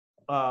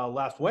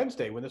last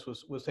Wednesday when this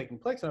was taking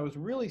place, and I was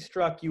really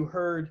struck. You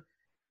heard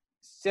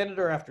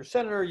senator after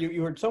senator,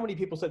 you heard so many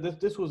people say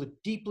this was a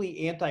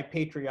deeply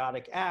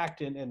anti-patriotic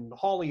act, and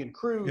Hawley and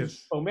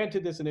Cruz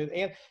fomented this,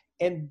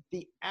 and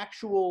the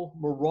actual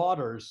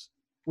marauders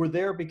were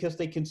there because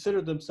they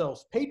considered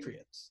themselves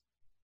patriots.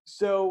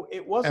 So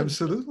it wasn't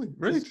Absolutely.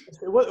 Right.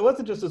 just, it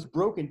wasn't just this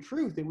broken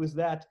truth. It was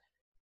that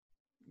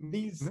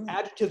these No.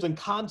 adjectives and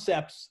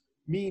concepts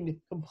mean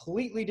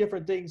completely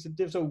different things.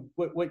 So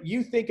what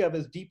you think of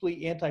as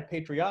deeply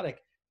anti-patriotic,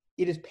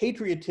 it is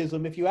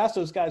patriotism. If you ask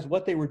those guys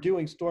what they were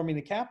doing storming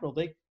the Capitol,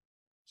 they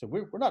said,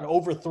 we're not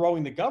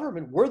overthrowing the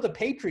government. We're the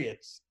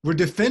patriots. We're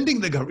defending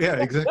the government. Yeah,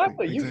 Yeah, exactly.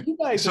 exactly. Exactly. You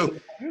guys So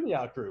you're the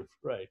out group,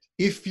 right?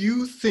 if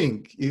you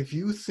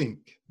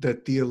think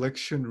that the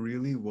election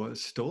really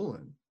was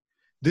stolen,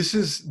 this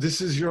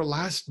is your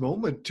last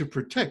moment to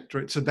protect,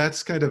 right? So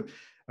that's kind of,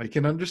 I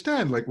can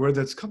understand like where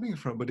that's coming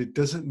from, but it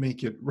doesn't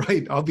make it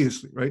right,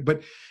 obviously, right?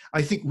 But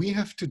I think we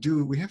have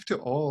to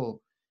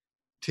all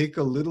take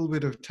a little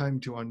bit of time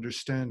to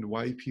understand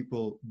why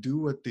people do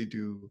what they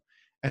do,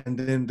 and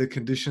then the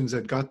conditions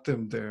that got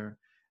them there,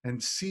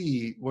 and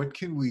see what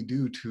can we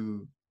do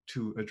to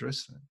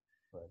address them.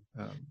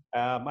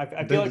 I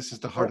feel Then like this is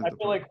the heart of the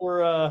problem.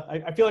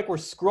 I feel like we're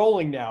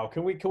scrolling now.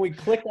 Can we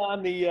click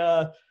on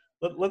the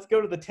let's go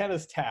to the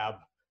tennis tab.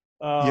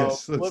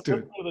 Yes, let's do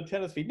Let's it. go to the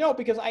tennis feed. No,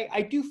 because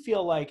I do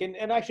feel like,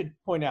 and I should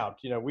point out,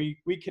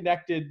 we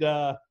connected.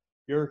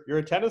 You're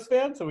a tennis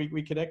fan, so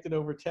we connected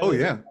over Oh tennis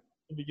yeah,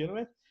 to begin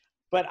with.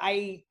 But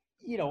I've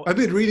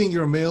been reading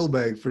your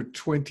mailbag for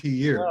 20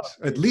 years,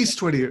 at least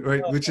 20 years,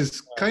 right? Which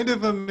is kind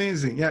of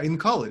amazing. Yeah, in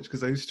college,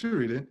 because I used to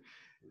read it.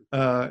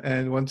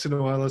 And once in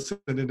a while, I'll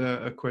send in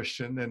a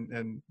question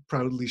and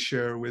proudly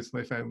share with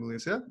my family.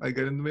 And say, yeah, I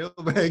got in the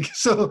mailbag.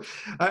 So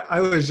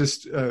I was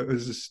just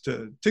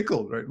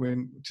tickled, right,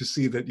 to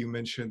see that you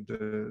mentioned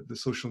the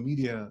social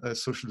media,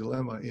 social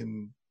dilemma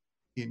in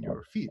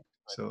your feed.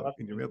 So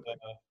in your mailbag.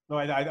 No,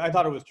 I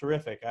thought it was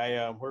terrific.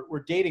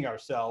 We're dating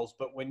ourselves,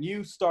 but when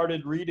you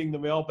started reading the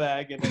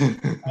mailbag and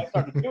then I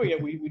started doing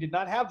it, we did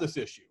not have this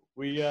issue.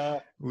 We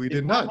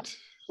Did not.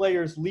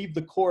 Players leave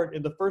the court,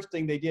 and the first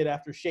thing they did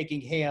after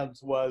shaking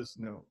hands was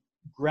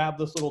grab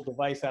this little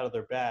device out of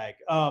their bag.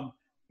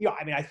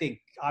 I think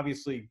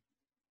obviously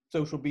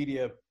social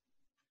media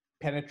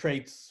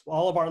penetrates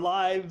all of our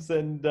lives,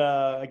 and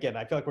again,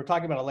 I feel like we're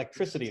talking about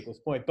electricity at this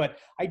point, but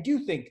I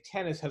do think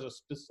tennis has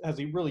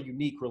a really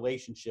unique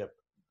relationship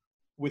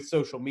with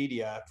social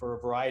media for a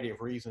variety of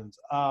reasons.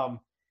 I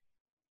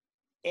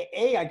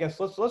guess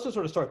let's just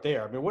sort of start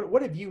there. I mean,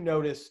 what have you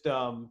noticed?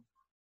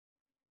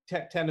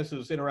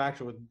 Tennis's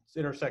intersection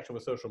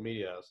with social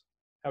media is?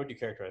 How would you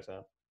characterize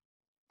that?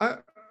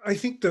 I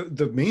think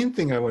the main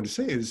thing I want to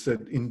say is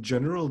that in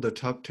general, the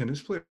top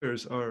tennis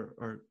players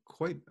are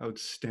quite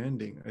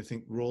outstanding. I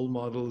think role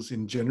models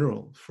in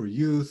general for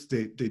youth,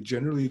 they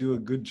generally do a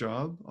good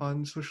job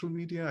on social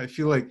media. I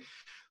feel like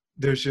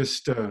there's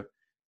just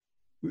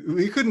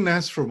we couldn't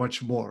ask for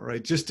much more,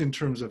 right? Just in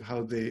terms of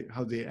how they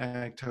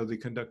act, how they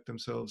conduct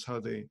themselves, how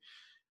they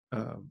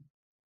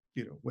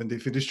when they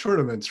finish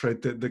tournaments,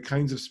 right? The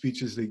kinds of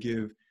speeches they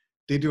give,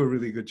 they do a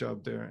really good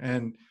job there.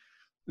 And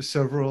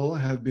several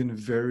have been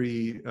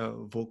very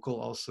vocal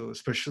also,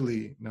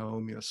 especially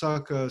Naomi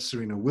Osaka,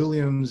 Serena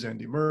Williams,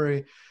 Andy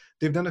Murray.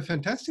 They've done a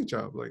fantastic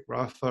job. Like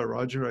Rafa,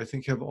 Roger, I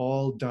think have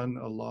all done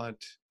a lot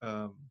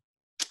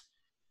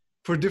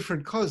for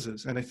different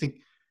causes. And I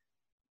think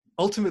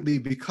ultimately,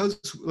 because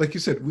like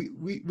you said,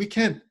 we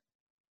can't,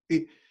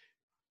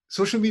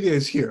 social media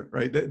is here,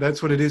 right?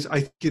 That's what it is. I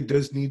think it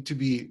does need to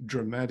be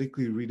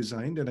dramatically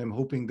redesigned, and I'm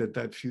hoping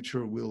that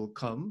future will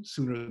come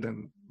sooner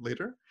than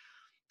later.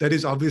 That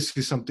is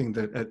obviously something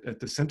that at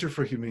the Center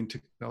for Humane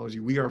Technology,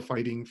 we are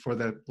fighting for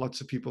that.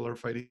 Lots of people are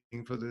fighting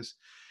for this.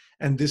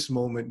 And this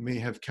moment may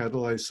have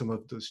catalyzed some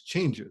of those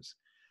changes.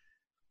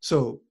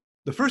 So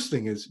the first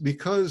thing is,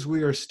 because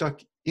we are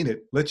stuck in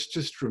it, let's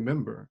just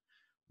remember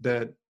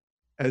that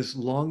as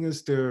long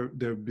as they're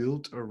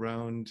built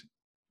around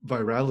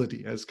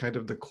virality as kind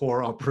of the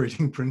core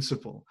operating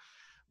principle,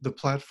 the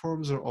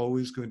platforms are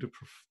always going to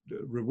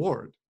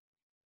reward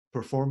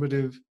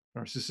performative,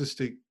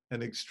 narcissistic,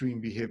 and extreme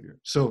behavior.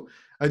 So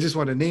I just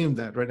want to name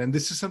that, right? And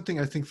this is something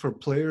I think for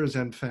players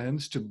and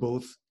fans to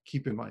both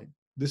keep in mind.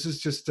 This is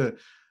just the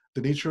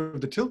nature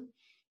of the tilt.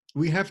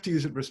 We have to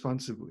use it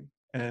responsibly.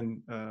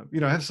 And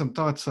I have some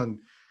thoughts on,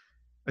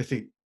 I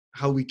think,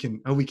 how we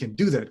can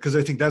do that, because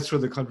I think that's where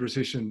the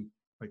conversation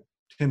like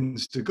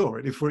tends to go,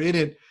 right? If we're in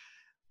it,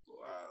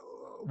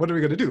 what are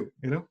we going to do?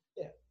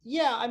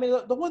 Yeah, I mean,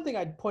 the one thing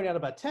I'd point out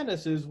about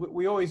tennis is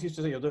we always used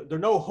to say, there are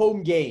no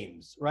home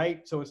games,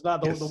 right? So it's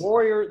not the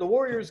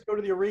Warriors go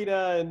to the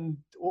arena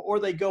or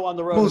they go on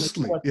the road.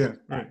 Mostly, yeah,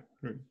 right.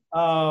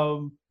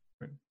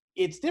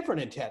 It's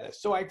different in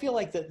tennis. So I feel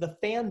like the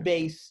fan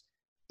base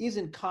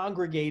isn't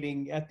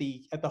congregating at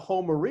the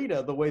home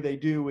arena the way they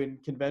do in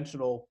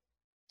conventional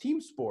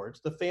team sports.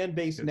 The fan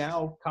base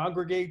now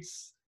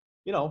congregates,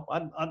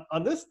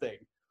 on this thing.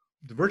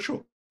 The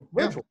virtual.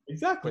 Virtual, yeah.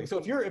 Exactly. So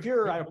if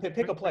you're I don't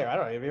pick a player, I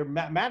don't know, if you're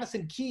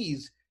Madison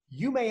Keys,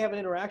 you may have an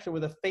interaction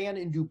with a fan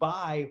in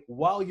Dubai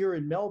while you're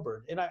in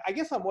Melbourne. And I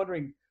guess I'm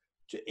wondering,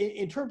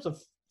 in terms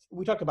of,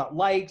 we talked about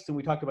likes and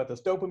we talked about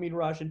this dopamine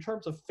rush, in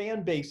terms of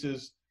fan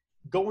bases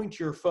going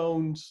to your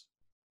phones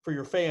for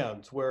your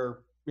fans,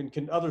 where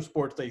in other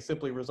sports they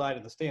simply reside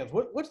in the stands.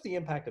 What's the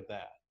impact of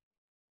that?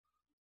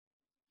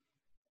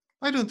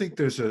 I don't think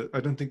there's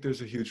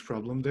a huge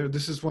problem there.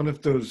 This is one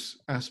of those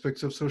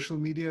aspects of social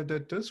media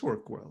that does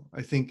work well.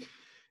 I think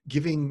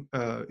giving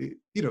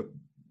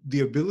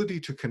the ability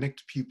to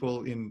connect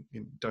people in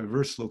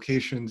diverse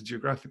locations,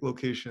 geographic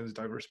locations,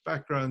 diverse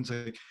backgrounds,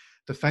 like,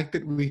 the fact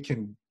that we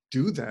can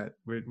do that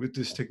with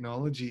this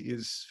technology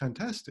is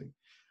fantastic.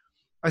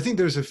 I think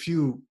there's a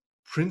few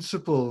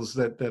principles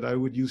that I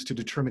would use to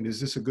determine, is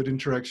this a good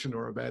interaction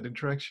or a bad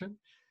interaction?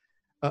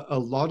 A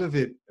lot of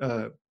it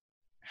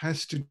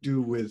has to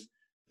do with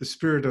the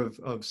spirit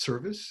of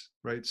service,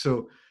 right?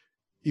 So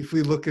if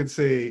we look and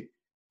say,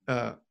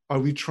 are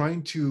we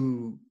trying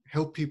to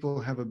help people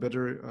have a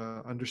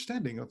better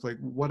understanding of like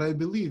what I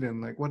believe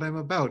in, like what I'm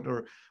about,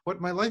 or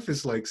what my life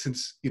is like,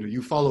 since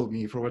you follow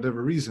me for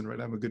whatever reason, right?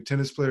 I'm a good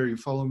tennis player, you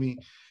follow me.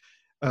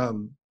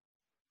 Um,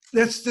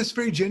 that's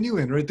very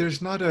genuine, right?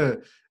 There's no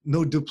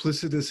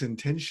duplicitous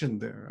intention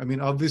there. I mean,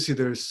 obviously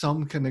there's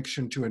some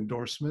connection to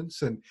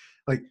endorsements, and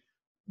like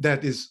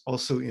that is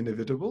also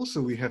inevitable,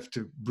 so we have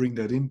to bring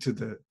that into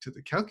the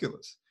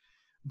calculus.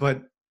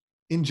 But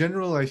in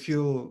general, I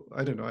feel,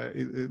 I don't know,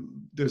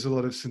 there's a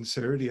lot of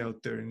sincerity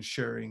out there in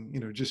sharing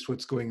just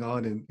what's going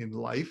on in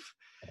life.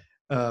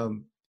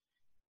 um,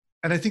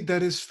 and I think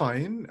that is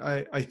fine.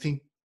 I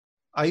think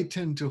I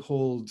tend to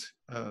hold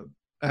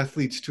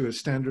athletes to a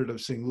standard of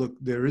saying, look,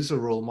 there is a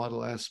role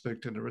model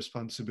aspect and a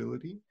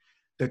responsibility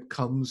that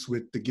comes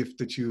with the gift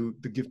that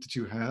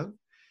you have.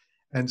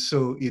 And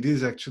so it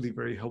is actually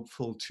very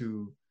helpful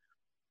to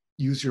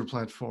use your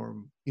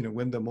platform,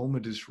 when the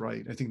moment is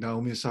right. I think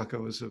Naomi Osaka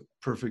was a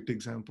perfect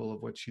example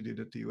of what she did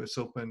at the US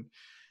Open,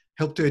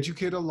 helped to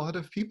educate a lot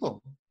of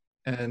people.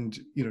 And,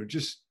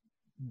 just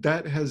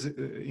that has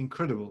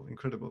incredible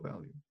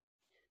value.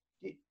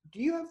 Do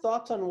you have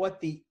thoughts on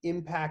what the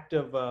impact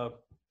of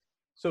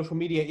social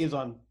media is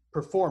on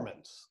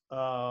performance?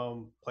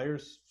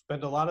 Players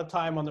spend a lot of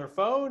time on their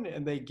phone,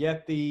 and they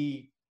get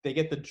the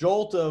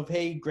jolt of,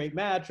 hey, great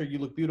match, or you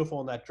look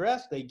beautiful in that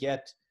dress. They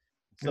get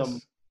some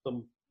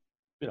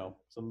Yes.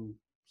 some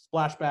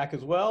splashback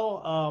as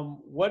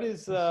well. What do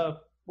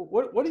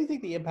you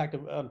think the impact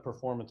on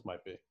performance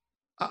might be?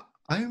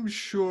 I'm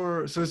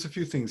sure. So there's a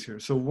few things here.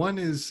 So one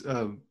is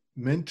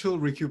mental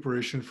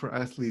recuperation for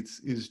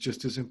athletes is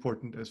just as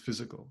important as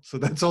physical. So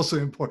that's also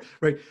important,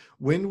 right?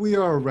 When we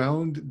are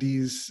around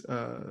these,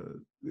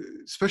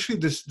 especially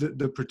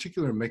the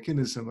particular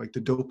mechanism, like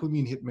the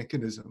dopamine hit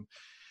mechanism,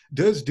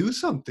 does do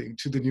something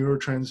to the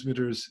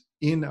neurotransmitters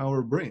in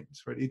our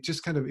brains, right? It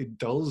just it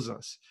dulls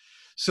us.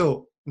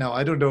 So now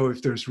I don't know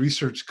if there's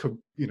research,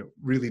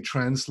 really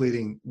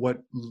translating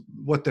what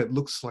that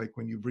looks like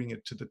when you bring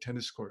it to the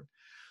tennis court.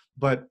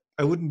 But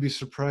I wouldn't be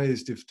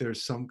surprised if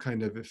there's some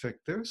kind of effect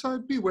there. So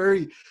I'd be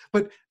wary.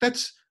 But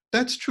that's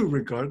true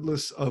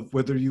regardless of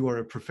whether you are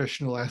a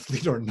professional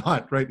athlete or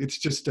not, right? It's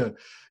just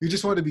you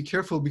just want to be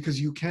careful,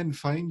 because you can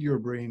find your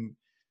brain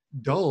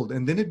dulled,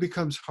 and then it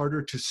becomes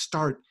harder to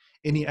start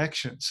any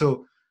action.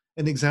 So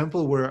an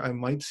example where I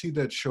might see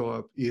that show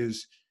up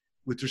is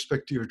with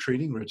respect to your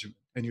training regimen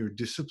and your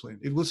discipline.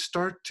 It will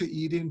start to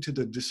eat into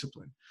the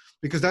discipline,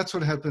 because that's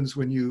what happens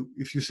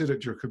if you sit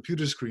at your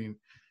computer screen.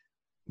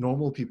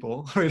 Normal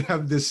people, right,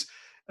 have this,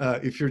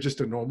 if you're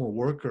just a normal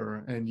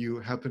worker and you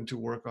happen to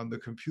work on the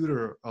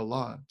computer a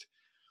lot,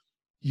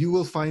 you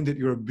will find that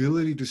your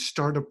ability to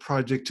start a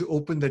project, to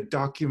open that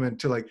document,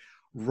 to like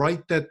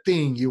write that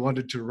thing you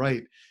wanted to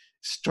write,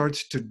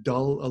 starts to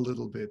dull a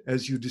little bit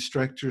as you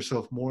distract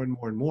yourself more and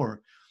more and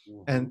more.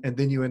 And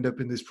then you end up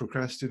in this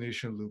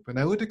procrastination loop. And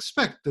I would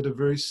expect that a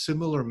very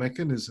similar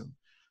mechanism,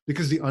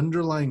 because the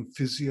underlying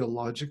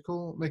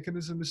physiological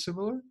mechanism is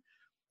similar,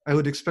 I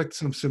would expect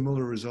some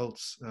similar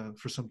results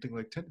for something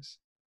like tennis.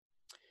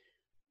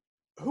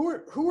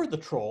 Who are the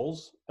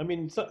trolls? I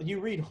mean, you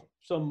read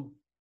some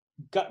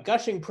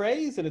gushing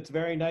praise, and it's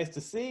very nice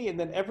to see. And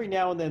then every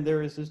now and then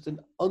there is just an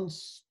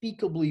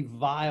unspeakably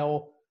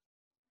vile,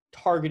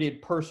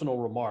 targeted personal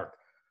remark.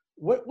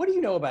 What do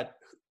you know about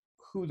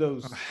who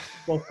those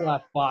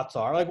bots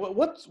are? Like,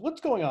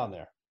 what's going on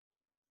there?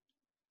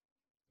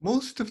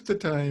 Most of the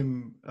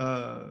time,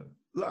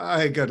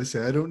 I gotta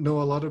say, I don't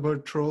know a lot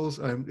about trolls.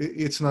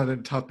 It's not a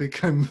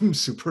topic I'm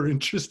super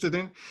interested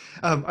in.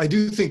 I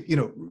do think,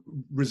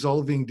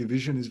 resolving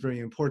division is very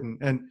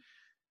important. And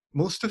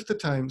most of the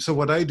time, so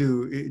what I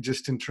do,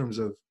 just in terms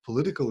of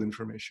political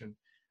information,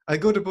 I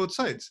go to both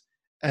sides.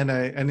 And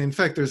in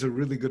fact, there's a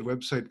really good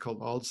website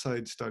called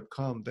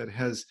allsides.com that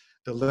has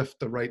the left,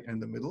 the right, and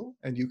the middle.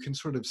 And you can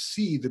sort of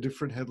see the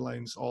different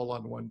headlines all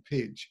on one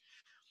page.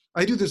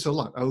 I do this a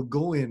lot. I'll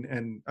go in,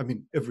 and I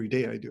mean, every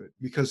day I do it,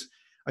 because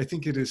I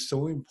think it is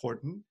so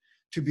important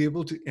to be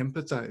able to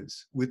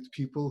empathize with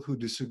people who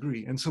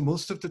disagree. And so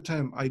most of the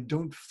time, I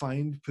don't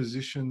find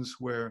positions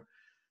where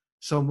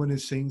someone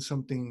is saying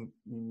something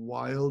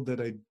wild that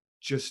I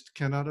just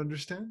cannot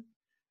understand.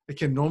 I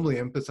can normally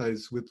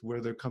empathize with where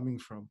they're coming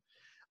from.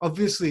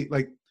 Obviously,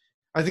 like,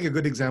 I think a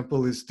good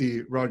example is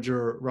the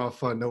Roger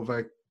Rafa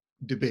Novak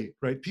debate,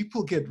 right?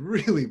 People get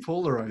really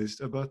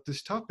polarized about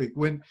this topic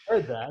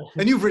Heard that.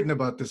 and you've written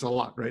about this a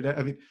lot, right?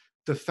 I mean,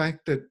 the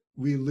fact that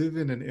we live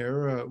in an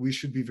era, we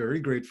should be very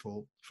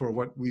grateful for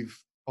what we've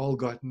all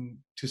gotten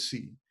to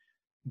see.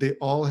 They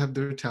all have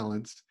their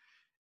talents.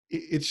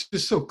 It's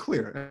just so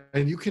clear.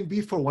 And you can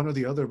be for one or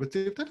the other, but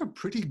they've done a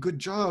pretty good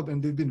job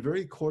and they've been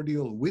very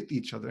cordial with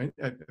each other.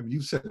 And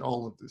you said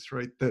all of this,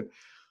 right? That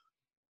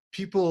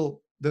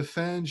people, the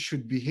fans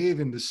should behave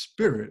in the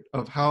spirit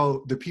of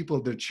how the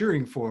people they're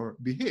cheering for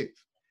behave.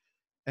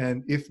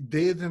 And if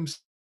they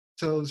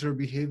themselves are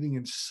behaving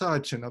in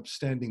such an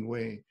upstanding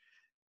way,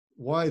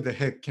 why the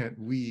heck can't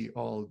we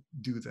all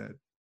do that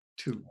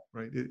too,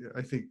 right?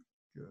 I think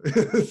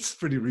it's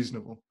pretty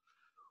reasonable.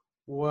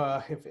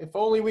 Well, if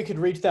only we could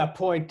reach that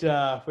point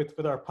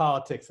with our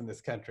politics in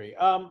this country.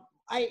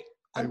 I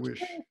I'm wish.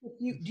 curious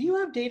if do you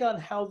have data on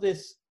how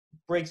this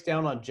breaks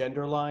down on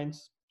gender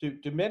lines?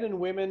 Do men and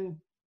women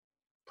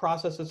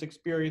process this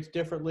experience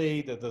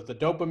differently? Does the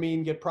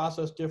dopamine get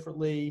processed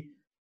differently?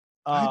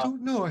 I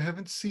don't know. I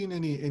haven't seen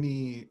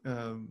any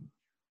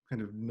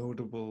kind of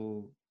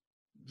notable.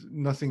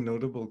 Nothing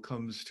notable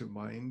comes to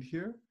mind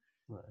here.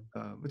 Right.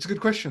 It's a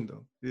good question,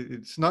 though.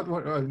 It's not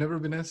what I've never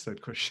been asked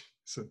that question.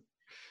 So,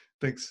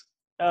 thanks.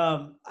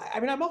 I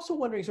mean, I'm also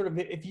wondering sort of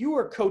if you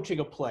were coaching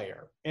a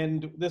player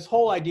and this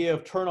whole idea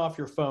of turn off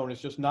your phone is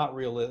just not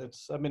real.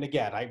 I mean,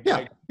 again,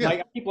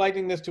 I keep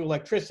likening this to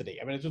electricity.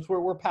 I mean, it's just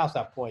we're past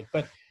that point.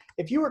 But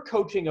if you were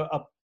coaching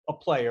a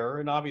player,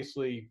 and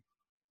obviously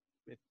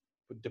it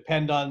would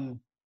depend on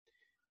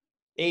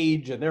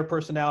age and their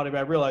personality, but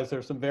I realize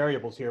there's some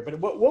variables here. But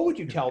what would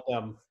you tell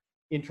them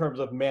in terms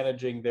of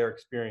managing their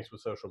experience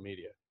with social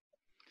media?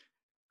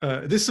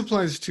 This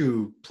applies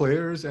to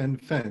players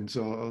and fans,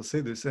 so I'll say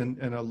this, and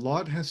a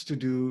lot has to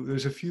do,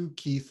 there's a few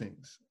key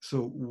things.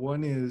 So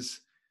one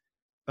is,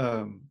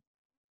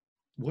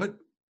 what,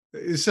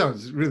 it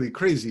sounds really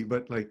crazy,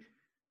 but like,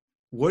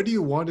 what do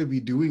you want to be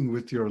doing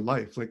with your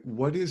life? Like,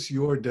 what is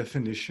your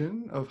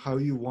definition of how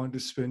you want to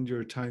spend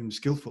your time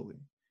skillfully?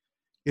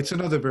 It's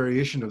another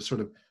variation of sort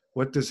of,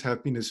 what does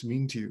happiness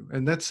mean to you?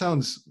 And that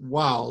sounds,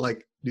 wow,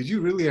 like, did you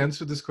really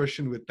answer this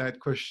question with that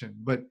question?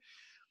 But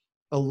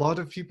a lot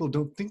of people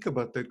don't think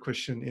about that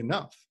question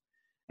enough.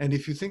 And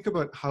if you think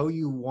about how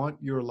you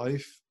want your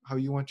life, how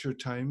you want your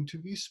time to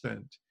be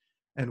spent,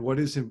 and what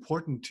is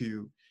important to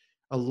you,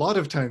 a lot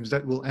of times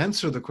that will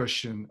answer the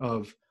question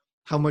of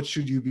how much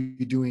should you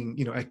be doing,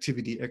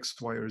 activity X,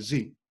 Y, or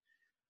Z.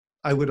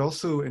 I would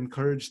also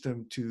encourage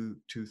them to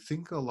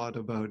think a lot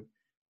about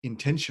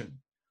intention.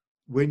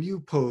 When you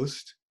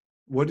post,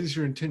 what is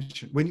your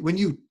intention? When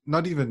you,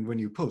 not even when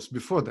you post,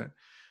 before that,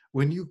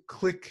 when you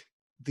click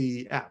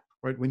the app,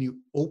 right? When you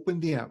open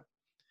the app,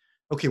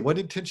 okay, what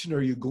intention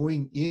are you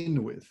going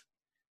in with?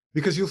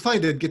 Because you'll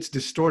find it gets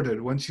distorted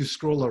once you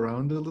scroll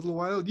around a little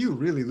while. You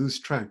really lose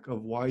track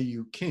of why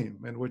you came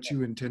and what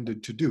you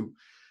intended to do.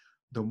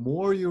 The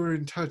more you're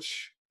in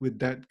touch with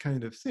that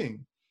kind of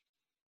thing,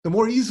 the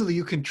more easily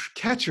you can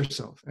catch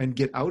yourself and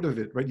get out of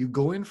it, right? You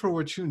go in for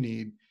what you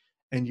need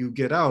and you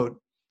get out.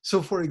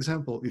 So for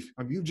example, if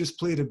you just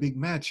played a big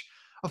match,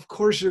 of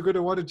course you're going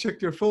to want to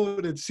check your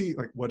phone and see,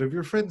 like, what have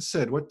your friends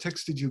said? What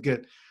text did you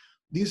get?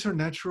 These are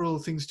natural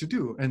things to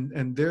do.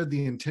 And there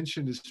the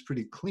intention is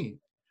pretty clean.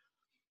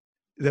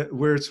 That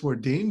where it's more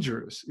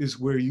dangerous is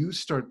where you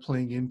start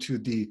playing into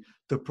the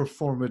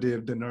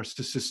performative, the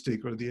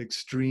narcissistic, or the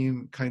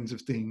extreme kinds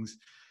of things.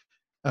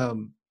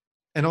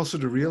 And also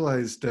to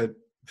realize that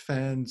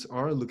fans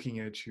are looking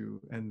at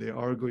you and they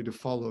are going to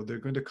follow, they're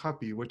going to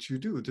copy what you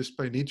do just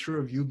by nature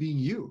of you being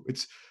you.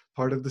 It's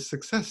part of the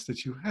success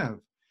that you have.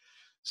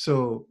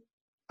 So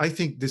I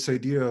think this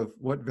idea of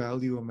what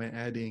value am I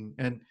adding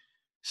and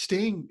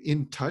staying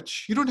in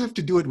touch, you don't have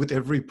to do it with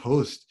every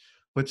post,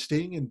 but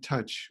staying in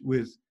touch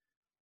with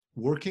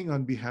working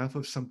on behalf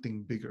of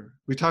something bigger.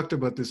 We talked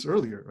about this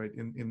earlier, right,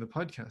 in the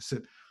podcast,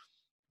 that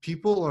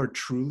people are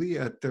truly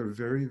at their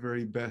very,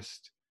 very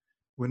best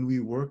when we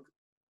work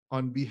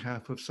on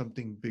behalf of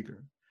something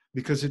bigger,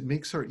 because it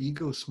makes our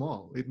ego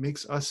small. It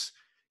makes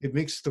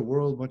the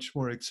world much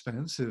more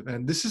expansive.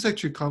 And this is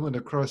actually common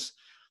across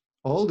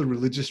all the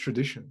religious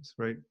traditions,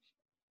 right?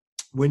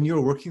 When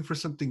you're working for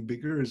something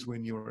bigger is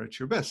when you're at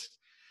your best.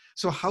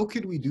 So how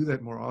can we do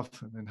that more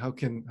often? And how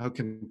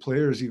can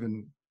players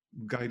even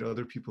guide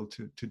other people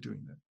to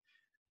doing that?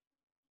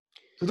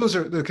 So those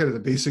are the kind of the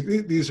basic,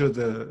 these are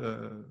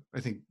the, I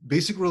think,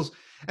 basic rules.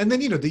 And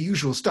then, the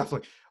usual stuff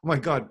like, oh my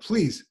God,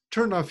 please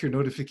turn off your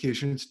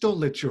notifications. Don't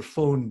let your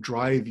phone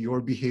drive your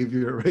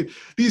behavior, right?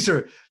 These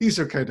are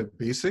kind of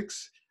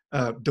basics.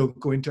 Don't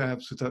go into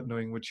apps without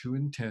knowing what you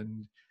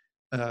intend.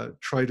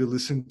 Try to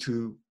listen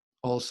to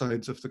all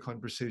sides of the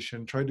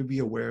conversation. Try to be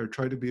aware.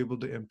 Try to be able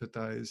to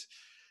empathize.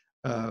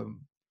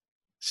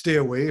 Stay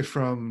away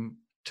from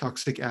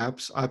toxic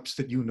apps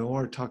that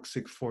are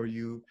toxic for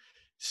you.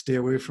 Stay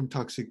away from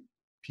toxic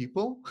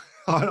people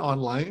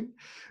online.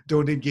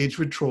 Don't engage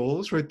with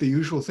trolls, right? The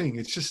usual thing.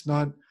 It's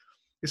not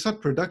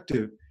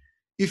productive.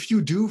 If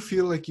you do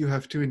feel like you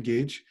have to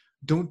engage,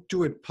 don't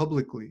do it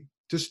publicly.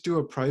 Just do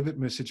a private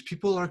message.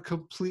 People are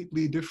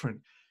completely different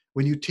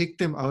when you take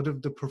them out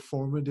of the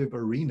performative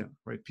arena,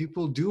 right?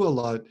 People do a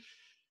lot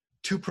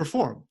to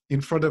perform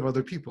in front of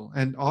other people.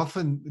 And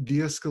often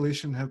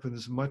de-escalation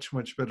happens much,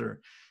 much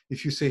better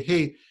if you say,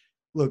 hey,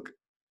 look,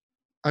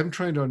 I'm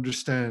trying to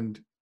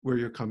understand where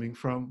you're coming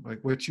from. Like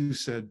what you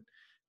said,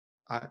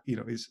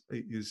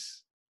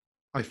 is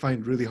I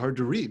find really hard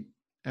to read,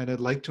 and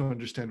I'd like to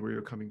understand where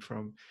you're coming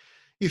from.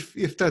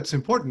 If that's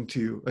important to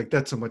you, like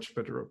that's a much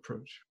better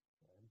approach.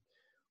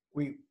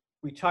 We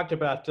talked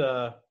about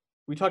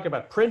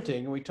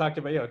printing, and we talked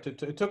about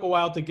it took a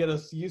while to get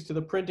us used to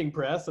the printing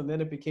press, and then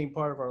it became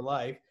part of our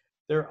life.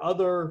 There are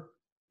other,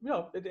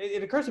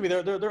 it occurs to me there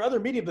are other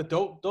medium that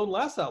don't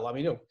last that long. I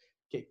mean,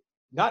 okay,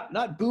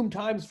 not boom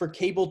times for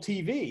cable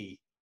TV.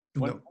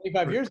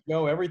 25 years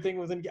ago, everything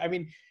was in. I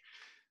mean,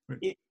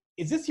 right.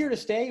 Is this here to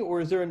stay, or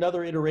is there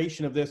another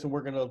iteration of this, and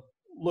we're going to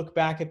look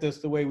back at this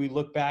the way we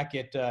look back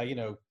at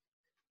TRS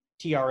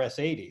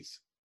 80s?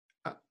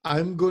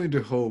 I'm going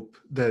to hope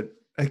that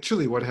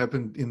actually what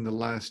happened in the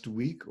last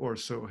week or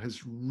so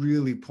has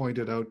really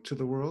pointed out to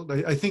the world.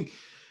 I think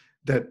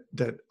that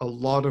a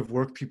lot of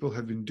work people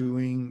have been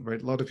doing,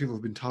 right? A lot of people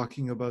have been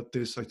talking about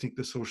this. I think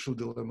the Social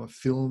Dilemma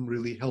film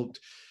really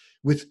helped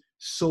with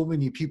so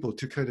many people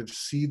to kind of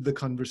seed the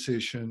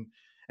conversation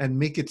and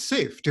make it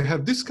safe to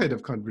have this kind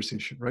of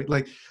conversation, right?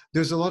 Like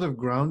there's a lot of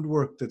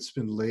groundwork that's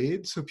been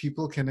laid so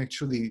people can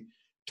actually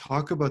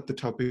talk about the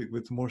topic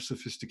with more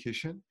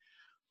sophistication.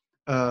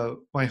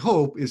 My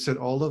hope is that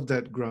all of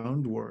that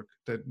groundwork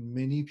that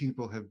many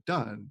people have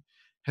done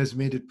has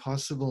made it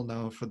possible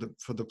now for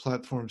the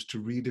platforms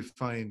to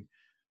redefine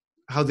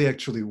how they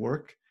actually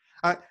work.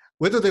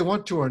 Whether they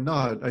want to or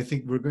not, I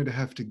think we're going to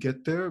have to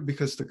get there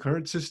because the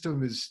current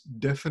system is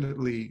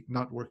definitely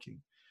not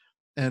working.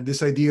 And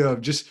this idea of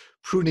just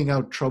pruning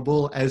out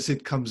trouble as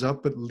it comes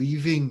up, but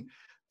leaving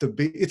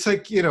it's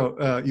like,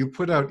 you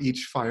put out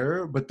each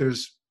fire, but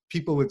there's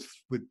people with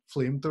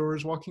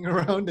flamethrowers walking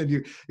around,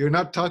 and you're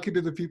not talking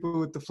to the people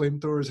with the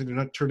flamethrowers, and you're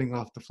not turning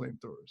off the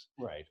flamethrowers.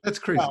 Right. That's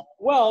crazy.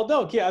 Well,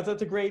 no, yeah,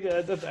 that's a great.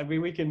 That's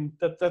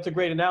a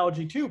great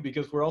analogy too,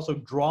 because we're also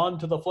drawn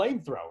to the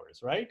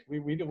flamethrowers, right?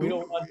 We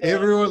don't want.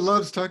 Everyone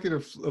loves talking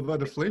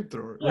about a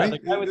flamethrower, right? The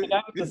guy with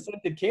the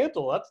scented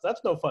candle.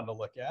 That's no fun to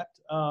look at.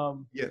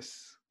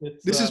 Yes.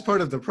 This is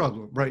part of the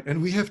problem, right?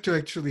 And we have to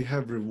actually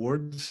have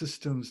reward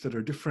systems that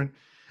are different.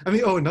 I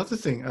mean, another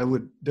thing I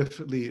would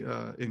definitely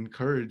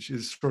encourage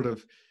is sort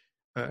of,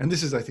 and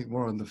this is, I think,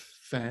 more on the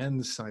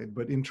fan side,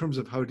 but in terms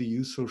of how to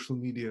use social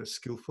media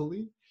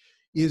skillfully,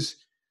 is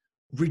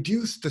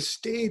reduce the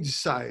stage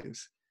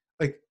size.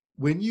 Like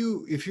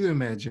if you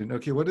imagine,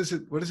 okay, what does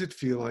it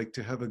feel like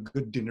to have a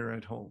good dinner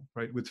at home,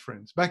 right, with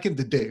friends? Back in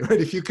the day, right?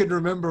 If you can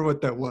remember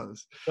what that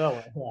was.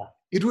 Oh, yeah.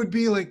 It would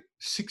be like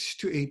 6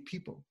 to 8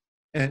 people.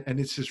 And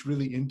it's just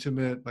really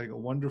intimate, like a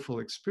wonderful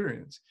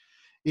experience.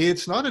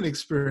 It's not an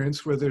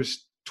experience where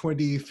there's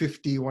 20,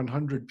 50,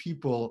 100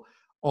 people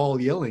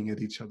all yelling at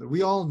each other.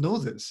 We all know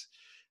this,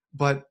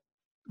 but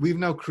we've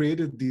now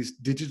created these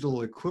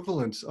digital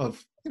equivalents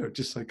of,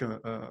 just like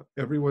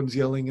everyone's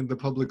yelling in the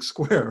public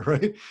square,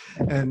 right?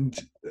 And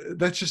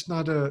that's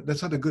not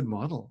a good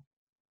model.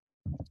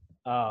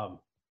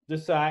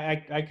 This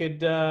I could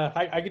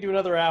do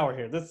another hour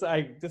here. This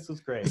was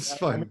great. It's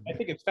fun. I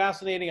think it's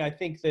fascinating. I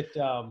think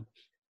that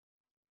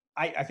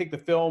I think the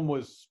film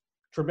was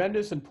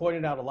tremendous and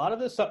pointed out a lot of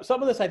this.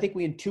 Some of this I think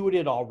we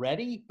intuited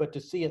already, but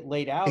to see it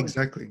laid out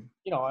exactly.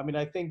 I mean,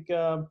 I think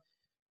I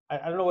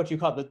don't know what you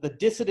call it, the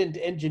dissident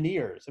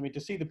engineers. I mean,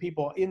 to see the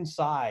people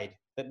inside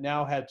that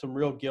now had some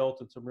real guilt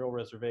and some real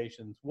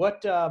reservations.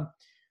 What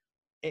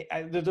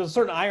there's a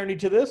certain irony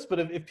to this, but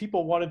if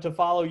people wanted to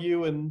follow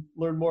you and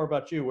learn more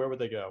about you, where would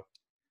they go?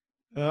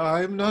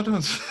 I'm not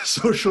on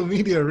social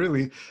media,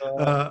 really.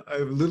 I'm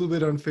a little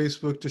bit on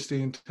Facebook to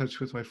stay in touch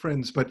with my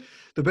friends. But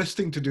the best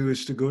thing to do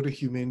is to go to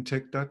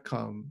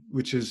humanetech.com,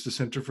 which is the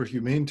Center for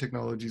Humane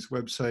Technology's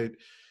website.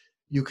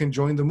 You can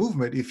join the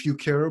movement if you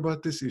care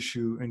about this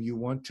issue and you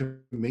want to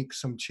make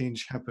some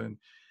change happen.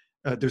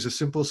 There's a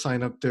simple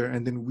sign up there,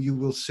 and then we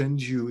will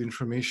send you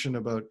information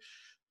about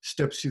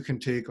steps you can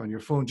take on your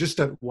phone. Just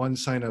that one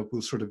sign up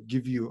will sort of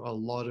give you a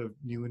lot of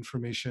new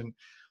information,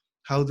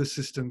 how the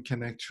system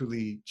can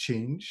actually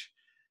change.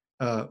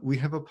 We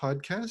have a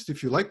podcast.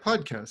 If you like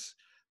podcasts,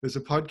 there's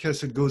a podcast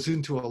that goes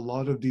into a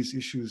lot of these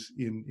issues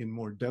in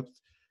more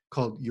depth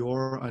called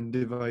Your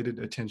Undivided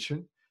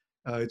Attention.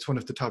 It's one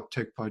of the top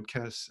tech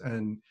podcasts,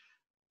 and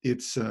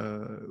it's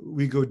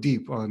we go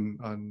deep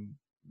on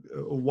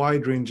a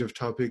wide range of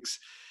topics,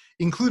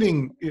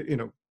 including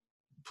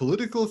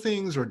political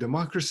things or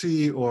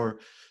democracy or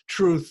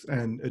truth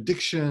and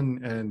addiction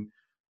and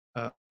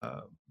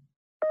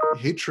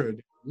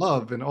hatred,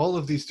 love, and all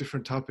of these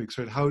different topics,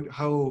 right?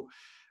 How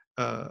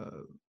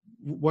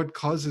what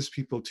causes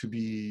people to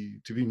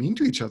be mean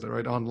to each other,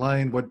 right?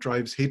 Online, what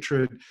drives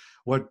hatred,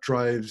 what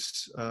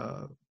drives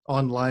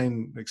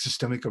online like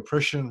systemic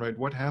oppression, right?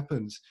 What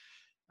happens?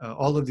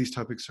 All of these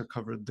topics are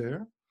covered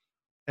there.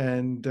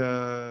 And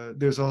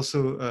there's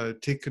also a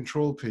Take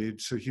Control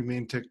page. So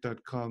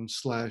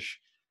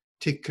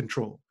humanetech.com/take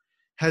control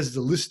has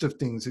the list of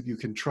things that you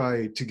can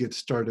try to get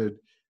started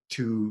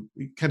to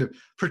kind of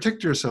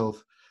protect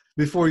yourself.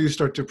 before you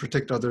start to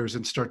protect others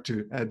and start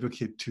to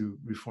advocate to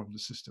reform the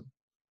system.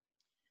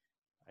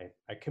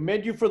 I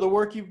commend you for the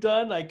work you've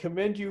done. I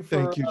commend you for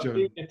Thank you, John.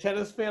 being a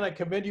tennis fan. I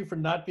commend you for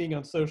not being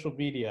on social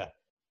media.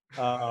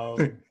 We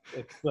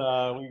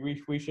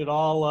should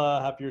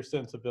all have your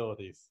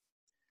sensibilities.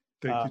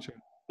 Thank you,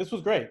 John. This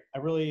was great. I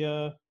really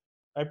I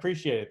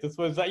appreciate it. This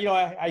was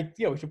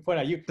we should point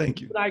out Thank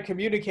you. and I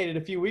communicated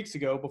a few weeks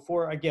ago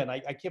before. Again, I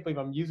can't believe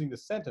I'm using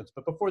this sentence,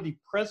 but before the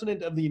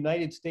President of the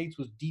United States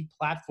was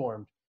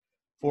deplatformed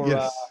for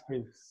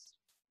his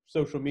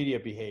social media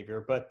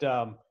behavior. But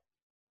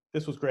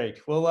this was great.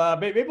 Well,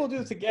 maybe we'll do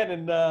this again,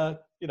 and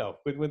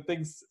when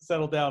things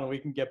settle down and we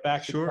can get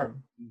back Sure.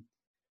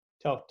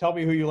 to tell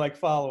me who you like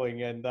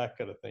following and that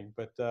kind of thing.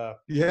 But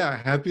yeah,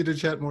 happy to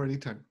chat more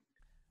anytime.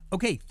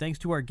 Okay, thanks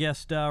to our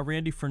guest,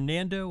 Randy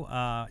Fernando.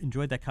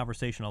 Enjoyed that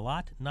conversation a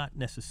lot. Not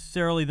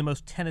necessarily the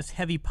most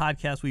tennis-heavy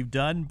podcast we've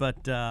done,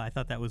 but I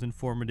thought that was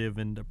informative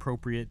and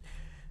appropriate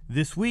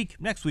this week.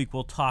 Next week,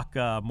 we'll talk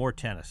more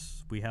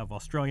tennis. We have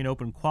Australian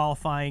Open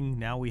qualifying.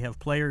 Now we have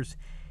players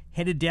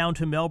headed down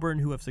to Melbourne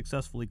who have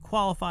successfully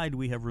qualified.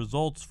 We have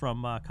results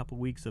from a couple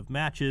weeks of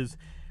matches.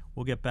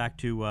 We'll get back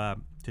to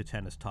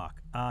tennis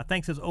talk.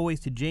 Thanks, as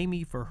always, to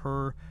Jamie for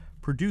her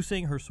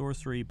producing, her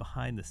sorcery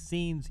behind the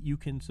scenes. You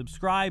can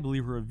subscribe,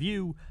 leave a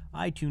review,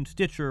 iTunes,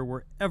 Stitcher,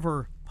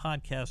 wherever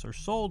podcasts are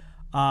sold.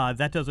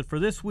 That does it for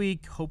this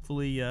week.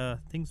 Hopefully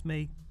things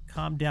may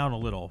calm down a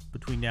little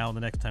between now and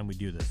the next time we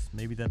do this.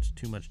 Maybe that's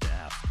too much to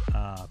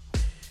ask.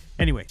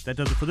 Anyway, that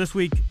does it for this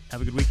week.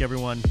 Have a good week,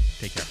 everyone.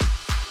 Take care.